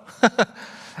 no.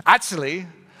 Actually,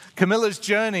 Camilla's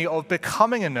journey of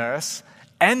becoming a nurse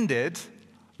ended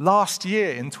last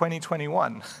year in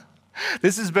 2021.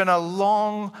 This has been a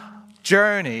long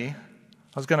journey.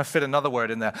 I was going to fit another word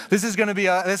in there. This has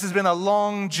been a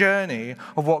long journey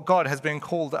of what God has been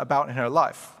called about in her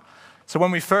life. So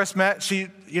when we first met, she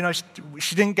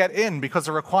didn't get in because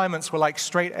the requirements were like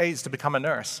straight A's to become a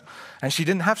nurse. And she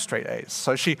didn't have straight A's.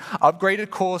 So she upgraded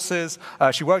courses.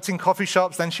 She worked in coffee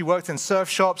shops. Then she worked in surf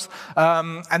shops.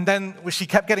 And then she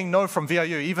kept getting no from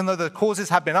VIU. Even though the courses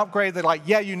had been upgraded, they're like,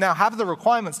 yeah, you now have the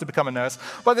requirements to become a nurse.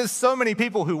 But there's so many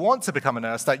people who want to become a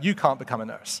nurse that you can't become a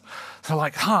nurse. So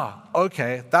like,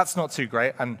 okay, that's not too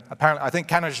great. And apparently, I think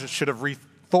Canada should have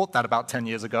thought that about 10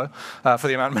 years ago for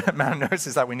the amount of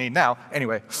nurses that we need now.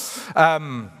 Anyway,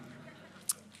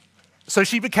 So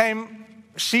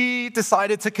she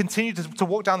decided to continue to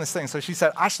walk down this thing. So she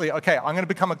said, actually, okay, I'm going to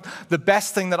become the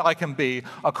best thing that I can be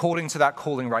according to that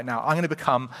calling right now. I'm going to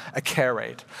become a care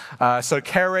aide. So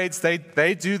care aides, they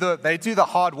do the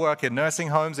hard work in nursing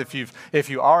homes. If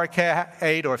you are a care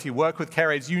aide or if you work with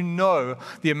care aides, you know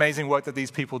the amazing work that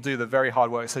these people do, the very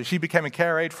hard work. So she became a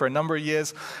care aide for a number of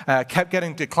years, kept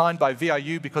getting declined by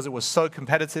VIU because it was so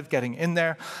competitive getting in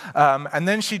there. And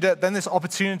then this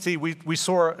opportunity, we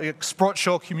saw at Sprott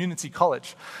Shore Community College.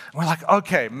 And we're like,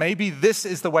 okay, maybe this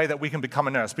is the way that we can become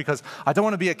a nurse, because I don't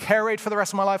want to be a care aide for the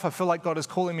rest of my life. I feel like God is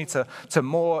calling me to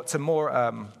more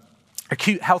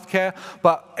acute healthcare.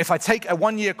 But if I take a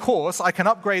 1-year course, I can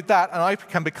upgrade that and I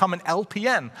can become an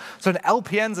LPN. So an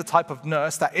LPN is a type of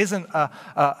nurse that isn't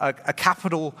a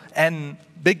capital N,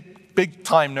 big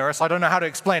time nurse. I don't know how to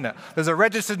explain it. There's a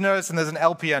registered nurse and there's an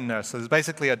LPN nurse. So there's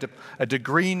basically a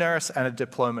degree nurse and a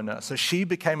diploma nurse. So she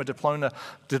became a diploma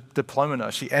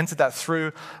nurse. She entered that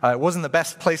through. It wasn't the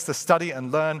best place to study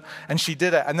and learn, and she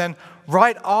did it. And then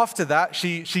right after that,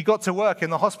 she got to work in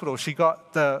the hospital. She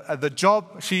got the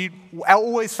job. She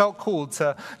always felt called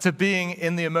to being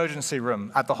in the emergency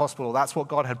room at the hospital. That's what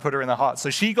God had put her in the heart. So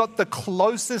she got the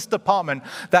closest department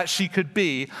that she could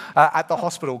be at the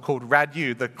hospital, called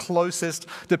RADU, the closest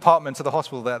department to the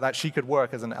hospital that she could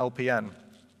work as an LPN.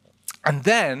 And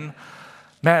then,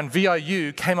 man,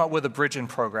 VIU came up with a bridging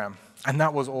program. And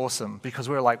that was awesome, because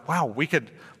we were like, wow, we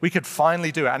could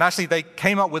finally do it. And actually, they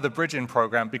came up with a bridging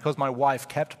program because my wife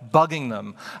kept bugging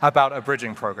them about a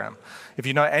bridging program. If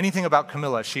you know anything about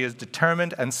Camilla, she is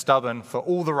determined and stubborn for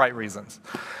all the right reasons.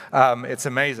 It's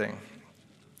amazing.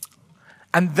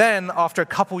 And then, after a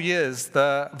couple years,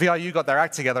 the VIU got their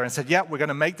act together and said, yeah, we're going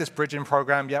to make this bridging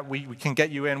program. Yeah, we can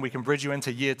get you in. We can bridge you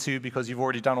into year 2 because you've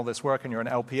already done all this work and you're an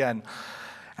LPN.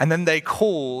 And then they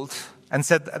called and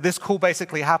said this call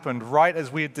basically happened right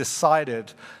as we had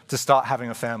decided to start having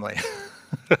a family.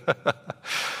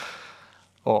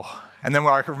 And then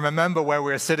I can remember where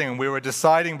we were sitting and we were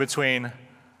deciding between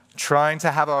trying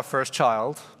to have our first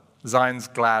child, Zion's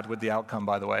glad with the outcome,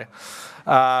 by the way,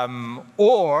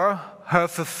 or her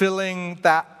fulfilling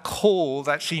that call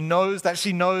that she knows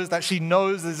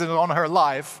is on her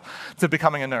life to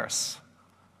becoming a nurse.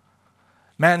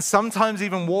 Man, sometimes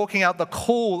even walking out the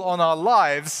call on our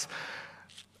lives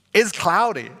is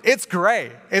cloudy. It's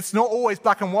gray. It's not always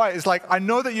black and white. It's like, I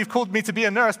know that you've called me to be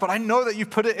a nurse, but I know that you've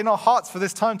put it in our hearts for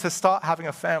this time to start having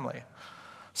a family.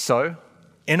 So,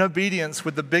 in obedience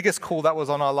with the biggest call that was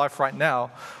on our life right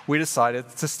now, we decided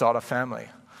to start a family.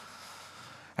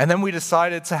 And then we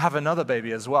decided to have another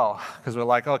baby as well, because we're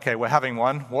like, okay, we're having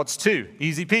one. What's 2?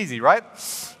 Easy peasy, right?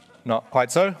 Not quite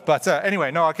so, but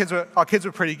anyway, no, our kids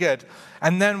were pretty good.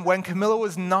 And then when Camilla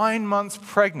was 9 months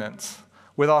pregnant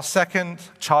with our second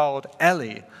child,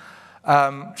 Ellie,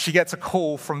 she gets a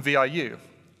call from VIU.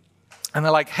 And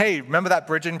they're like, hey, remember that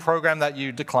bridging program that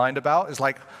you declined about? It's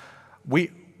like,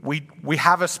 we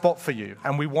have a spot for you,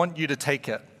 and we want you to take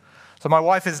it. So my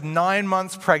wife is 9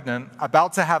 months pregnant,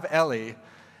 about to have Ellie,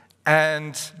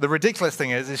 and the ridiculous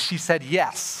thing is she said,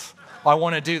 yes, I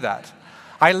want to do that.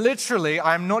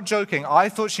 I'm not joking, I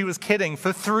thought she was kidding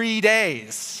for 3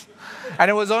 days. And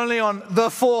it was only on the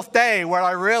 4th day where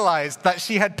I realized that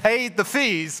she had paid the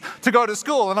fees to go to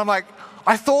school. And I'm like,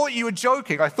 I thought you were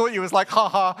joking. I thought you was like,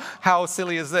 haha, how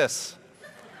silly is this?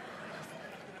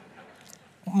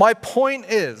 My point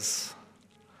is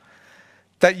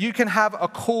that you can have a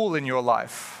call in your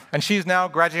life. And she's now a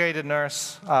graduated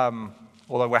nurse,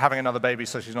 although we're having another baby,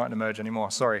 so she's not in Emerge anymore.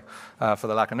 Sorry for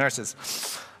the lack of nurses.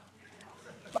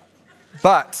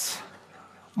 But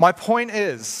my point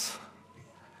is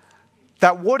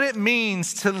that what it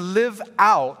means to live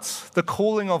out the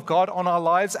calling of God on our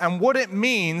lives and what it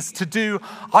means to do,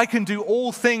 I can do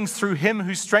all things through him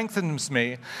who strengthens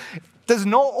me, does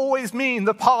not always mean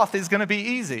the path is going to be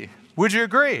easy. Would you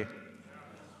agree?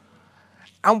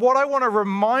 And what I want to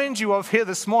remind you of here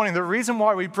this morning, the reason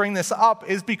why we bring this up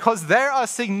is because there are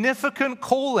significant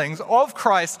callings of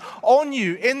Christ on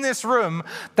you in this room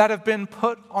that have been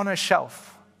put on a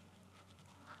shelf.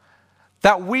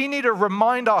 That we need to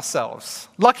remind ourselves.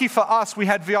 Lucky for us, we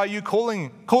had VIU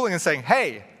calling and saying,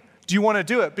 hey, do you want to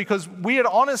do it? Because we had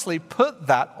honestly put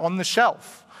that on the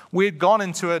shelf. We had gone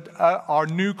into our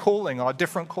new calling, our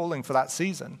different calling for that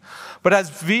season. But as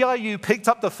VIU picked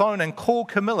up the phone and called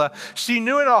Camilla, she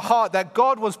knew in her heart that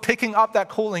God was picking up that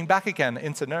calling back again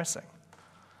into nursing.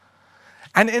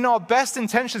 And in our best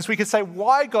intentions, we could say,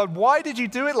 why, God? Why did you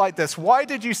do it like this? Why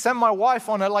did you send my wife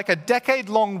on a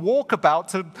decade-long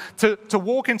walkabout to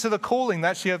walk into the calling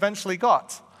that she eventually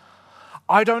got?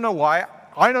 I don't know why.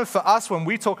 I know for us, when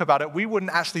we talk about it, we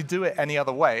wouldn't actually do it any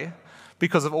other way,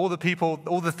 because of all the people,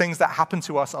 all the things that happened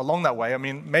to us along that way. I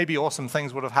mean, maybe awesome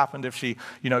things would have happened if she,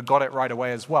 got it right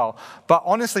away as well. But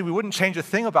honestly, we wouldn't change a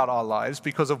thing about our lives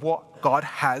because of what God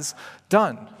has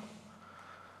done.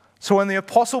 So when the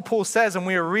Apostle Paul says, and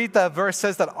we read that verse,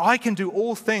 says that I can do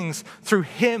all things through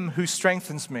him who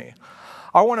strengthens me,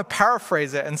 I want to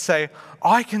paraphrase it and say,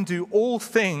 I can do all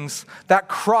things that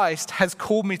Christ has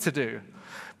called me to do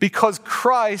because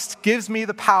Christ gives me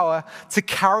the power to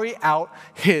carry out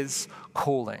his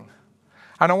calling.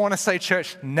 And I want to say,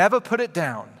 church, never put it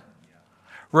down.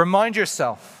 Remind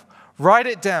yourself, write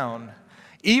it down.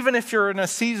 Even if you're in a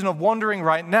season of wandering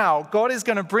right now, God is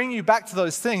going to bring you back to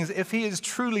those things if he is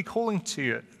truly calling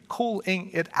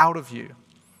it out of you.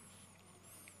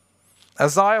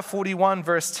 Isaiah 41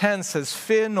 verse 10 says,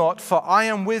 "Fear not, for I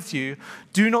am with you.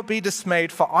 Do not be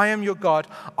dismayed, for I am your God.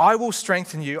 I will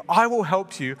strengthen you. I will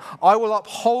help you. I will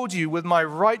uphold you with my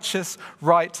righteous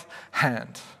right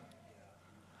hand."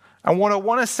 And what I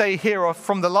want to say here are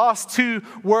from the last two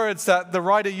words that the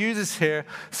writer uses here,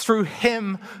 through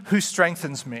him who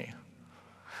strengthens me.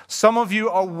 Some of you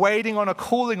are waiting on a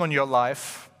calling on your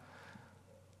life.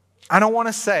 And I want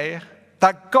to say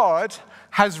that God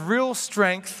has real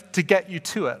strength to get you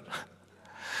to it.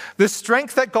 The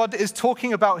strength that God is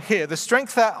talking about here, the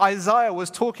strength that Isaiah was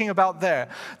talking about there,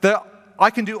 that I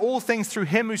can do all things through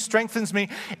him who strengthens me,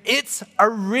 it's a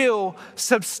real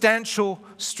substantial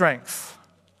strength.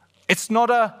 It's not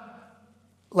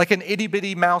like an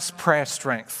itty-bitty mouse prayer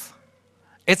strength.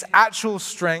 It's actual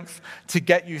strength to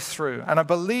get you through. And I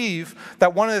believe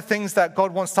that one of the things that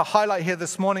God wants to highlight here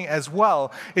this morning as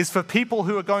well is for people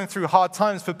who are going through hard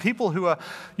times, for people who are,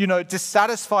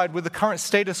 dissatisfied with the current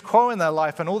status quo in their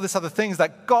life and all this other things,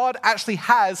 that God actually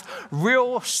has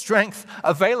real strength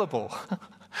available.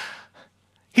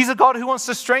 He's a God who wants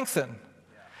to strengthen.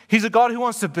 He's a God who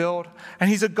wants to build, and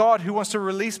he's a God who wants to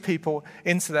release people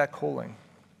into their calling.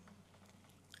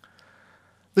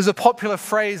 There's a popular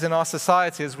phrase in our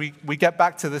society as we get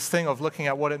back to this thing of looking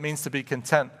at what it means to be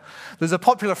content. There's a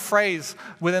popular phrase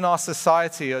within our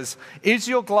society as, is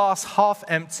your glass half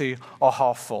empty or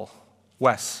half full?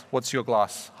 Wes, what's your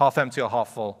glass? Half empty or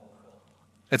half full?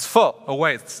 It's full. Oh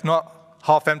wait, it's not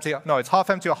half empty. No, it's half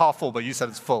empty or half full, but you said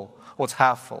it's full, or it's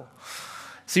half full.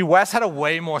 See, Wes had a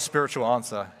way more spiritual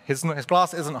answer. His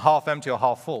glass isn't half empty or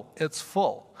half full. It's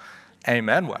full.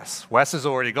 Amen, Wes. Wes has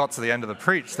already got to the end of the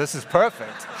preach. This is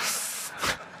perfect.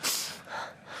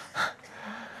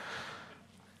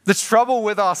 The trouble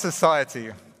with our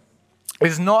society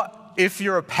is not if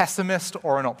you're a pessimist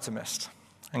or an optimist.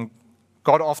 And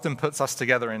God often puts us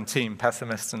together in team,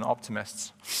 pessimists and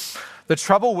optimists. The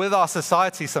trouble with our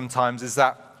society sometimes is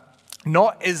that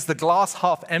not is the glass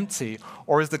half empty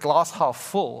or is the glass half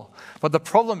full, but the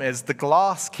problem is the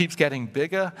glass keeps getting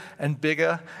bigger and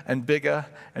bigger and bigger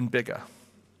and bigger.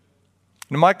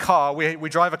 In my car, we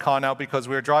drive a car now because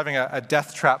we were driving a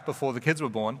death trap before the kids were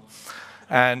born.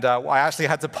 And I actually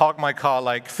had to park my car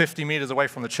like 50 meters away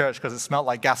from the church because it smelled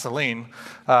like gasoline.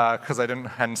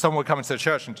 And someone would come into the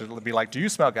church and be like, "Do you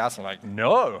smell gas?" I'm like,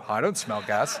 "No, I don't smell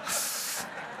gas."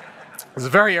 It was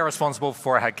very irresponsible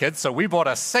before I had kids, so we bought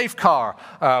a safe car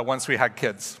once we had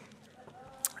kids.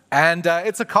 And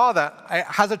it's a car that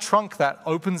has a trunk that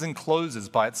opens and closes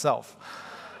by itself.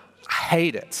 I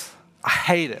hate it. I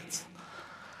hate it.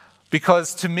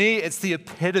 Because to me, it's the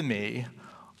epitome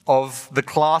of the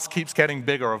class keeps getting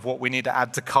bigger of what we need to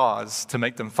add to cars to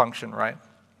make them function, right?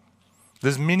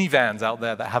 There's minivans out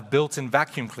there that have built-in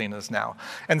vacuum cleaners now.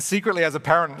 And secretly as a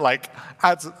parent,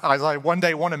 as I one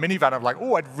day want a minivan, I'm like,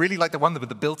 oh, I'd really like the one with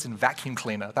the built-in vacuum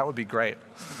cleaner. That would be great.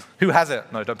 Who has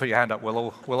it? No, don't put your hand up.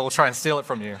 We'll all try and steal it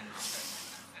from you.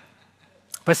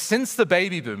 But since the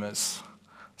baby boomers,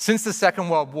 since the Second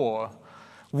World War,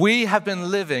 we have been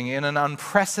living in an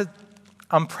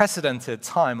unprecedented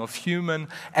time of human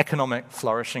economic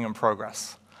flourishing and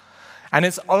progress. And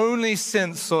it's only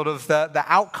since sort of the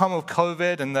outcome of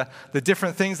COVID and the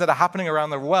different things that are happening around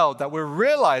the world that we're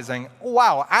realizing,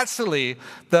 wow, actually,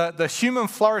 the human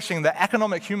flourishing, the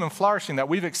economic human flourishing that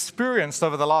we've experienced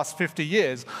over the last 50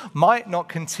 years might not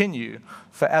continue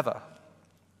forever.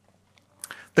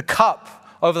 The cup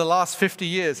over the last 50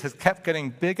 years has kept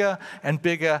getting bigger and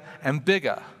bigger and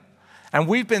bigger. And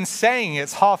we've been saying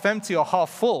it's half empty or half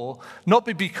full, not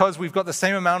because we've got the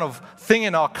same amount of thing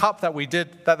in our cup that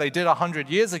they did 100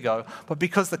 years ago, but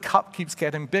because the cup keeps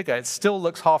getting bigger. It still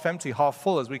looks half empty, half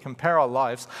full as we compare our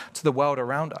lives to the world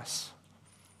around us.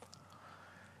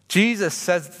 Jesus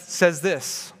says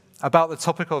this about the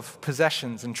topic of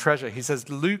possessions and treasure. He says,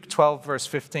 Luke 12, verse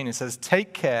 15, he says,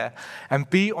 "Take care and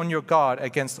be on your guard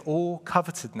against all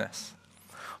covetousness.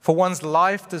 For one's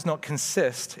life does not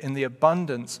consist in the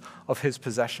abundance of his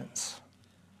possessions.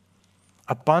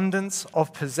 Abundance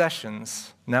of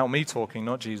possessions, now me talking,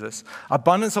 not Jesus,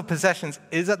 abundance of possessions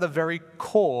is at the very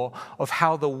core of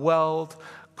how the world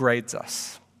grades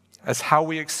us, as how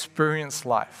we experience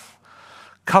life.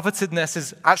 Covetousness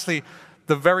is actually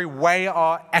the very way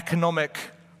our economic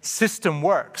system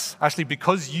works. Actually,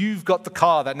 because you've got the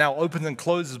car that now opens and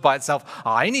closes by itself,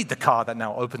 I need the car that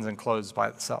now opens and closes by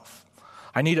itself.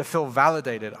 I need to feel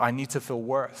validated. I need to feel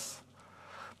worth.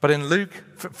 But in Luke,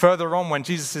 further on, when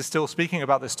Jesus is still speaking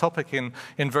about this topic in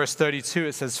verse 32,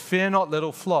 it says, "Fear not,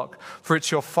 little flock, for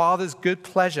it's your Father's good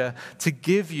pleasure to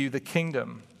give you the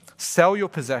kingdom. Sell your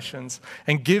possessions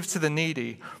and give to the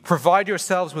needy. Provide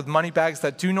yourselves with money bags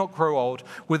that do not grow old,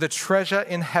 with a treasure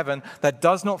in heaven that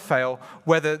does not fail,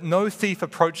 where no thief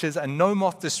approaches and no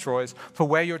moth destroys. For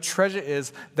where your treasure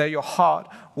is, there your heart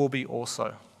will be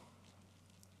also."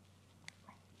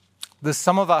 There's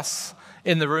some of us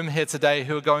in the room here today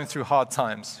who are going through hard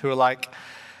times, who are like,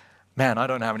 man, I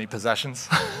don't have any possessions.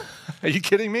 Are you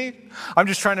kidding me? I'm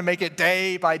just trying to make it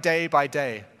day by day by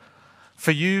day. For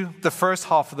you, the first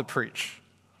half of the preach.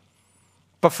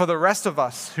 But for the rest of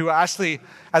us who actually,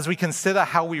 as we consider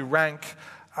how we rank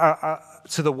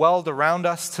to the world around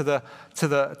us, to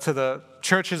the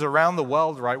churches around the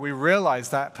world, right, we realize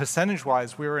that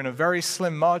percentage-wise, we're in a very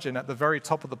slim margin at the very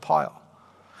top of the pile.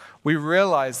 We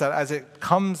realize that as it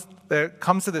comes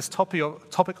to this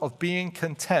topic of being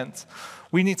content,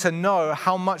 we need to know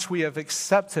how much we have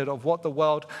accepted of what the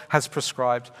world has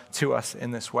prescribed to us in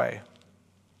this way.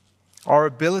 Our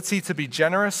ability to be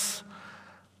generous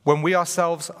when we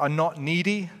ourselves are not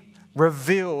needy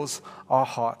reveals our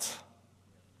heart.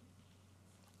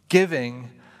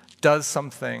 Giving does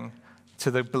something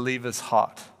to the believer's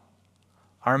heart.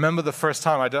 I remember the first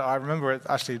time, I remember it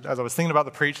actually, as I was thinking about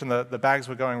the preach and the bags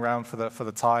were going around for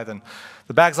the tithe, and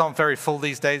the bags aren't very full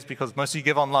these days because most of you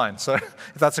give online. So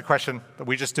if that's a question,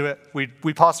 we just do it.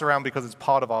 We pass around because it's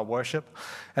part of our worship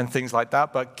and things like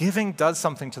that. But giving does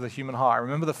something to the human heart. I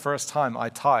remember the first time I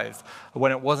tithed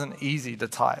when it wasn't easy to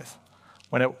tithe,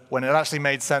 when it actually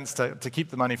made sense to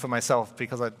keep the money for myself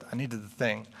because I needed the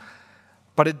thing.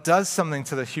 But it does something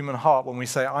to the human heart when we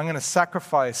say, I'm going to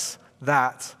sacrifice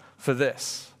that for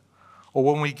this. Or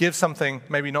when we give something,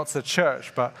 maybe not to the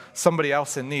church, but somebody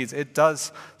else in need, it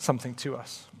does something to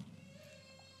us.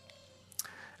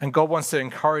 And God wants to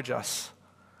encourage us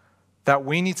that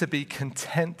we need to be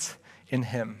content in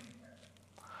Him.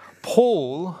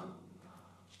 Paul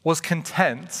was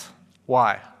content.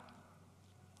 Why? I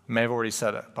may have already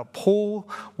said it, but Paul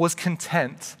was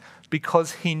content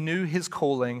because he knew his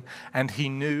calling and he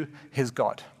knew his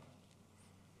God.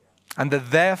 And the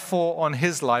therefore on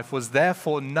his life was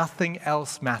therefore nothing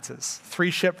else matters.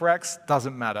 3 shipwrecks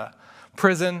doesn't matter.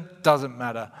 Prison doesn't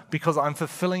matter because I'm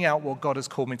fulfilling out what God has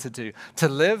called me to do. To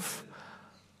live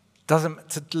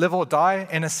or die,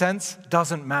 in a sense,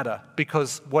 doesn't matter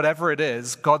because whatever it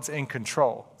is, God's in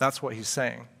control. That's what he's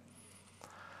saying.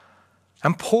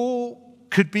 And Paul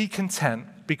could be content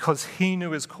because he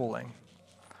knew his calling.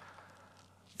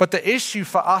 But the issue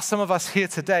for us, some of us here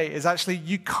today, is actually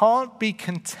you can't be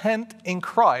content in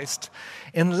Christ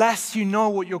unless you know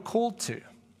what you're called to.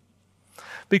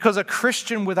 Because a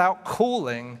Christian without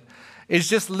calling is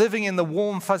just living in the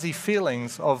warm, fuzzy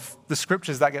feelings of the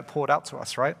scriptures that get poured out to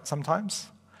us, right? Sometimes.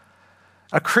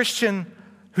 A Christian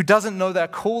who doesn't know their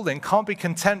calling can't be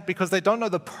content because they don't know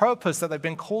the purpose that they've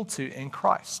been called to in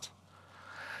Christ.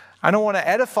 And I want to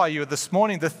edify you this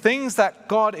morning. The things that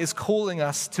God is calling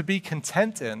us to be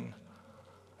content in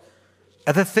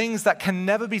are the things that can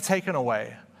never be taken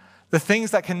away, the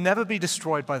things that can never be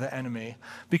destroyed by the enemy,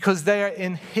 because they are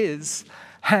in His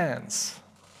hands.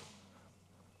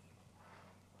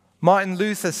 Martin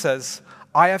Luther says,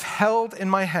 I have held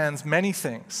in my hands many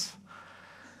things,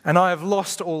 and I have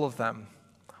lost all of them.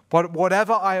 But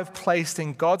whatever I have placed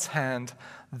in God's hand,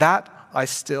 that I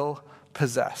still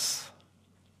possess.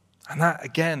 And that,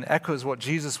 again, echoes what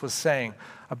Jesus was saying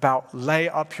about lay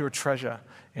up your treasure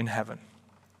in heaven.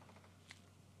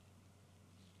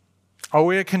 Are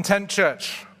we a content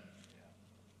church?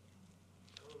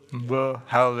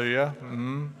 Hallelujah.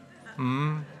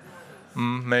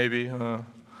 Maybe.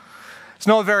 It's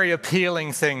not a very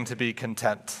appealing thing to be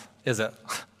content, is it?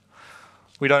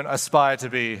 We don't aspire to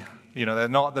be, they're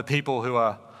not the people who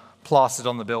are plastered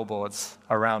on the billboards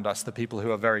around us, the people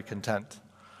who are very content.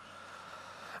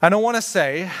 And I want to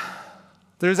say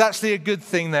there's actually a good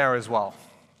thing there as well.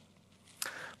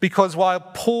 Because while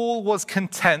Paul was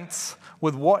content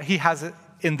with what he has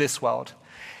in this world,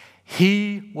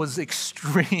 he was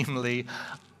extremely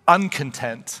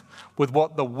uncontent with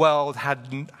what the world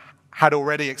had had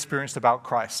already experienced about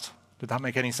Christ. Did that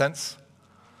make any sense?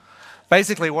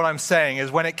 Basically, what I'm saying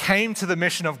is when it came to the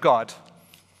mission of God,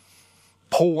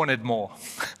 Paul wanted more.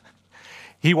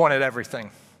 He wanted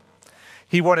everything.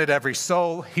 He wanted every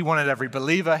soul. He wanted every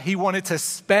believer. He wanted to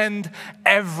spend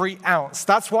every ounce.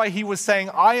 That's why he was saying,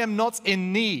 I am not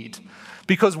in need,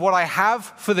 because what I have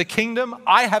for the kingdom,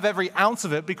 I have every ounce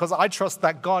of it because I trust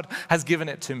that God has given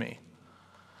it to me.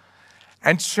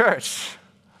 And church,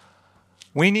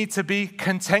 we need to be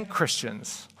content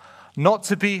Christians, not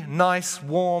to be nice,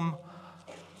 warm,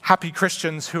 happy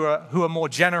Christians who are more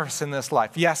generous in this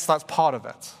life. Yes, that's part of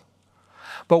it.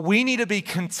 But we need to be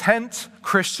content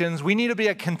Christians. We need to be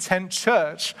a content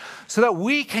church so that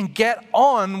we can get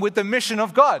on with the mission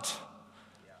of God.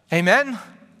 Amen?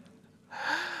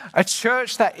 A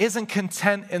church that isn't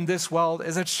content in this world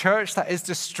is a church that is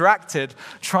distracted,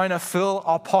 trying to fill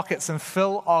our pockets and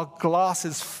fill our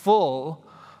glasses full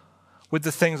with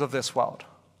the things of this world.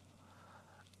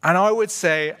 And I would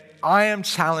say I am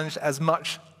challenged as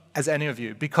much as any of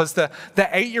you, because the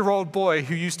 8-year-old boy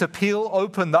who used to peel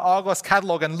open the Argos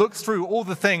catalog and look through all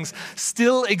the things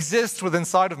still exists within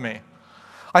inside of me.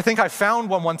 I think I found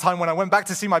one time when I went back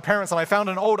to see my parents, and I found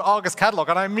an old Argos catalog,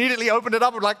 and I immediately opened it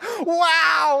up and was like,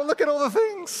 wow, look at all the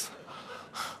things.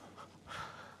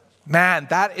 Man,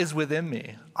 that is within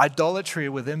me. Idolatry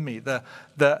within me. The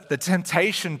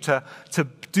temptation to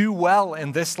do well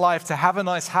in this life, to have a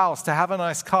nice house, to have a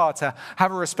nice car, to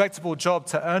have a respectable job,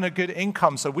 to earn a good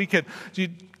income so we could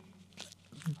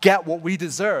get what we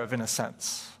deserve in a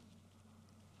sense.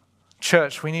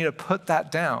 Church, we need to put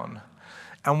that down,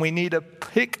 and we need to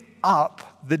pick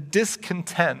up the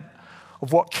discontent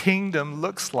of what kingdom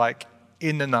looks like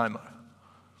in Nanaimo.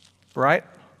 Right?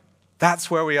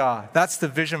 That's where we are. That's the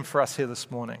vision for us here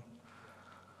this morning.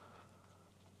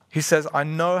 He says, I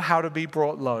know how to be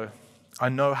brought low. I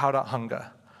know how to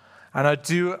hunger. And I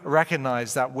do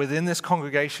recognize that within this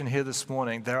congregation here this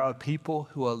morning, there are people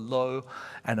who are low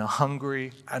and are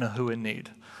hungry and are who are in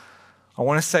need. I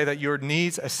want to say that your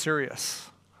needs are serious.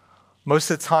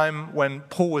 Most of the time when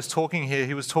Paul was talking here,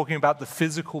 he was talking about the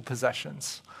physical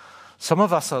possessions. Some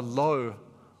of us are low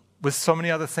with so many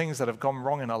other things that have gone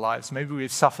wrong in our lives. Maybe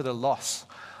we've suffered a loss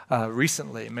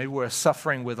recently. Maybe we're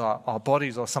suffering with our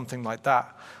bodies or something like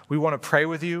that. We want to pray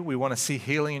with you. We want to see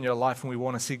healing in your life, and we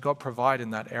want to see God provide in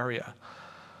that area.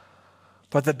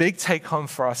 But the big take home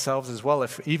for ourselves as well,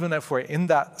 even if we're in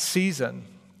that season,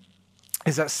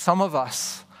 is that some of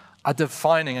us are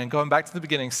defining, and going back to the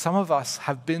beginning, some of us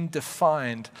have been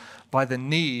defined by the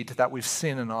need that we've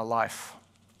seen in our life.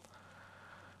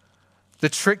 The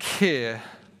trick here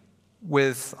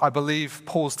with, I believe,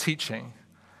 Paul's teaching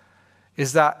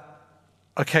is that,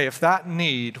 okay, if that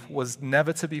need was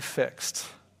never to be fixed,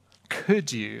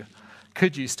 could you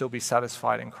still be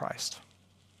satisfied in Christ?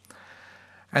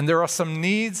 And there are some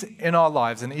needs in our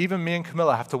lives, and even me and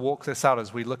Camilla have to walk this out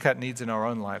as we look at needs in our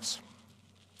own lives.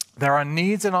 There are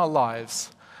needs in our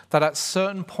lives that at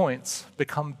certain points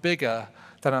become bigger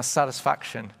than our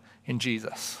satisfaction in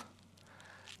Jesus.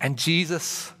 And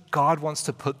Jesus, God wants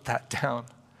to put that down.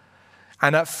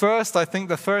 And at first, I think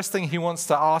the first thing he wants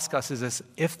to ask us is this: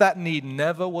 if that need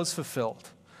never was fulfilled,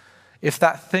 if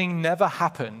that thing never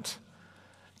happened,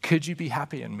 could you be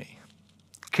happy in me?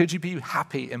 Could you be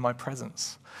happy in my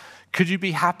presence? Could you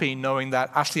be happy knowing that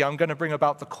actually I'm going to bring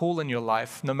about the call in your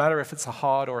life, no matter if it's a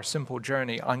hard or a simple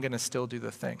journey, I'm going to still do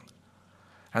the thing?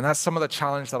 And that's some of the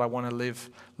challenge that I want to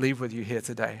leave with you here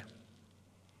today.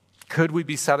 Could we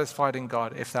be satisfied in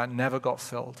God if that never got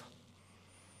filled?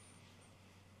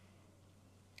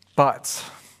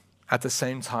 But at the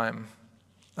same time,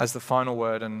 as the final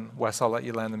word, and Wes, I'll let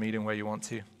you land the meeting where you want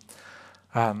to.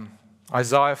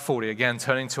 Isaiah 40, again,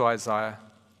 turning to Isaiah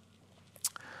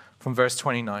from verse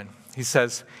 29. He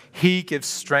says, he gives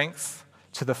strength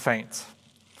to the faint,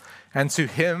 and to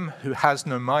him who has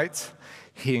no might,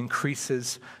 he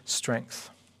increases strength.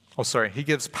 He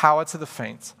gives power to the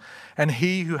faint, and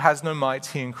he who has no might,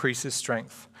 he increases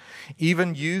strength.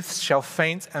 Even youths shall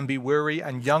faint and be weary,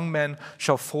 and young men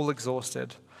shall fall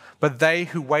exhausted. But they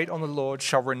who wait on the Lord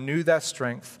shall renew their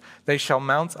strength. They shall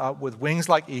mount up with wings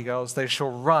like eagles. They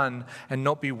shall run and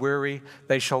not be weary.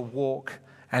 They shall walk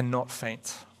and not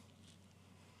faint.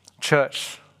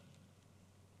 Church,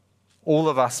 all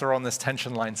of us are on this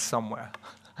tension line somewhere.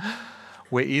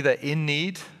 We're either in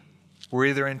need, we're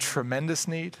either in tremendous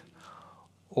need,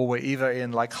 or we're either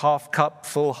in like half cup,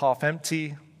 full, half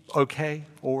empty, okay,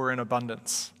 or we're in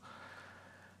abundance.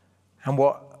 And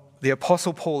what the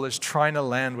Apostle Paul is trying to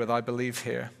land with, I believe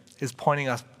here, is pointing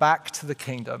us back to the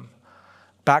kingdom,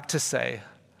 back to say,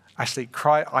 actually,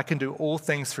 I can do all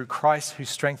things through Christ who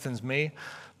strengthens me,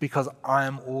 because I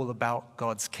am all about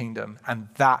God's kingdom, and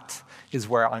that is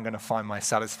where I'm going to find my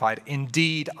satisfied.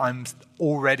 Indeed, I'm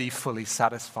already fully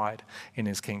satisfied in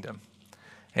his kingdom.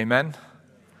 Amen?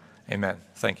 Amen.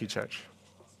 Thank you, church.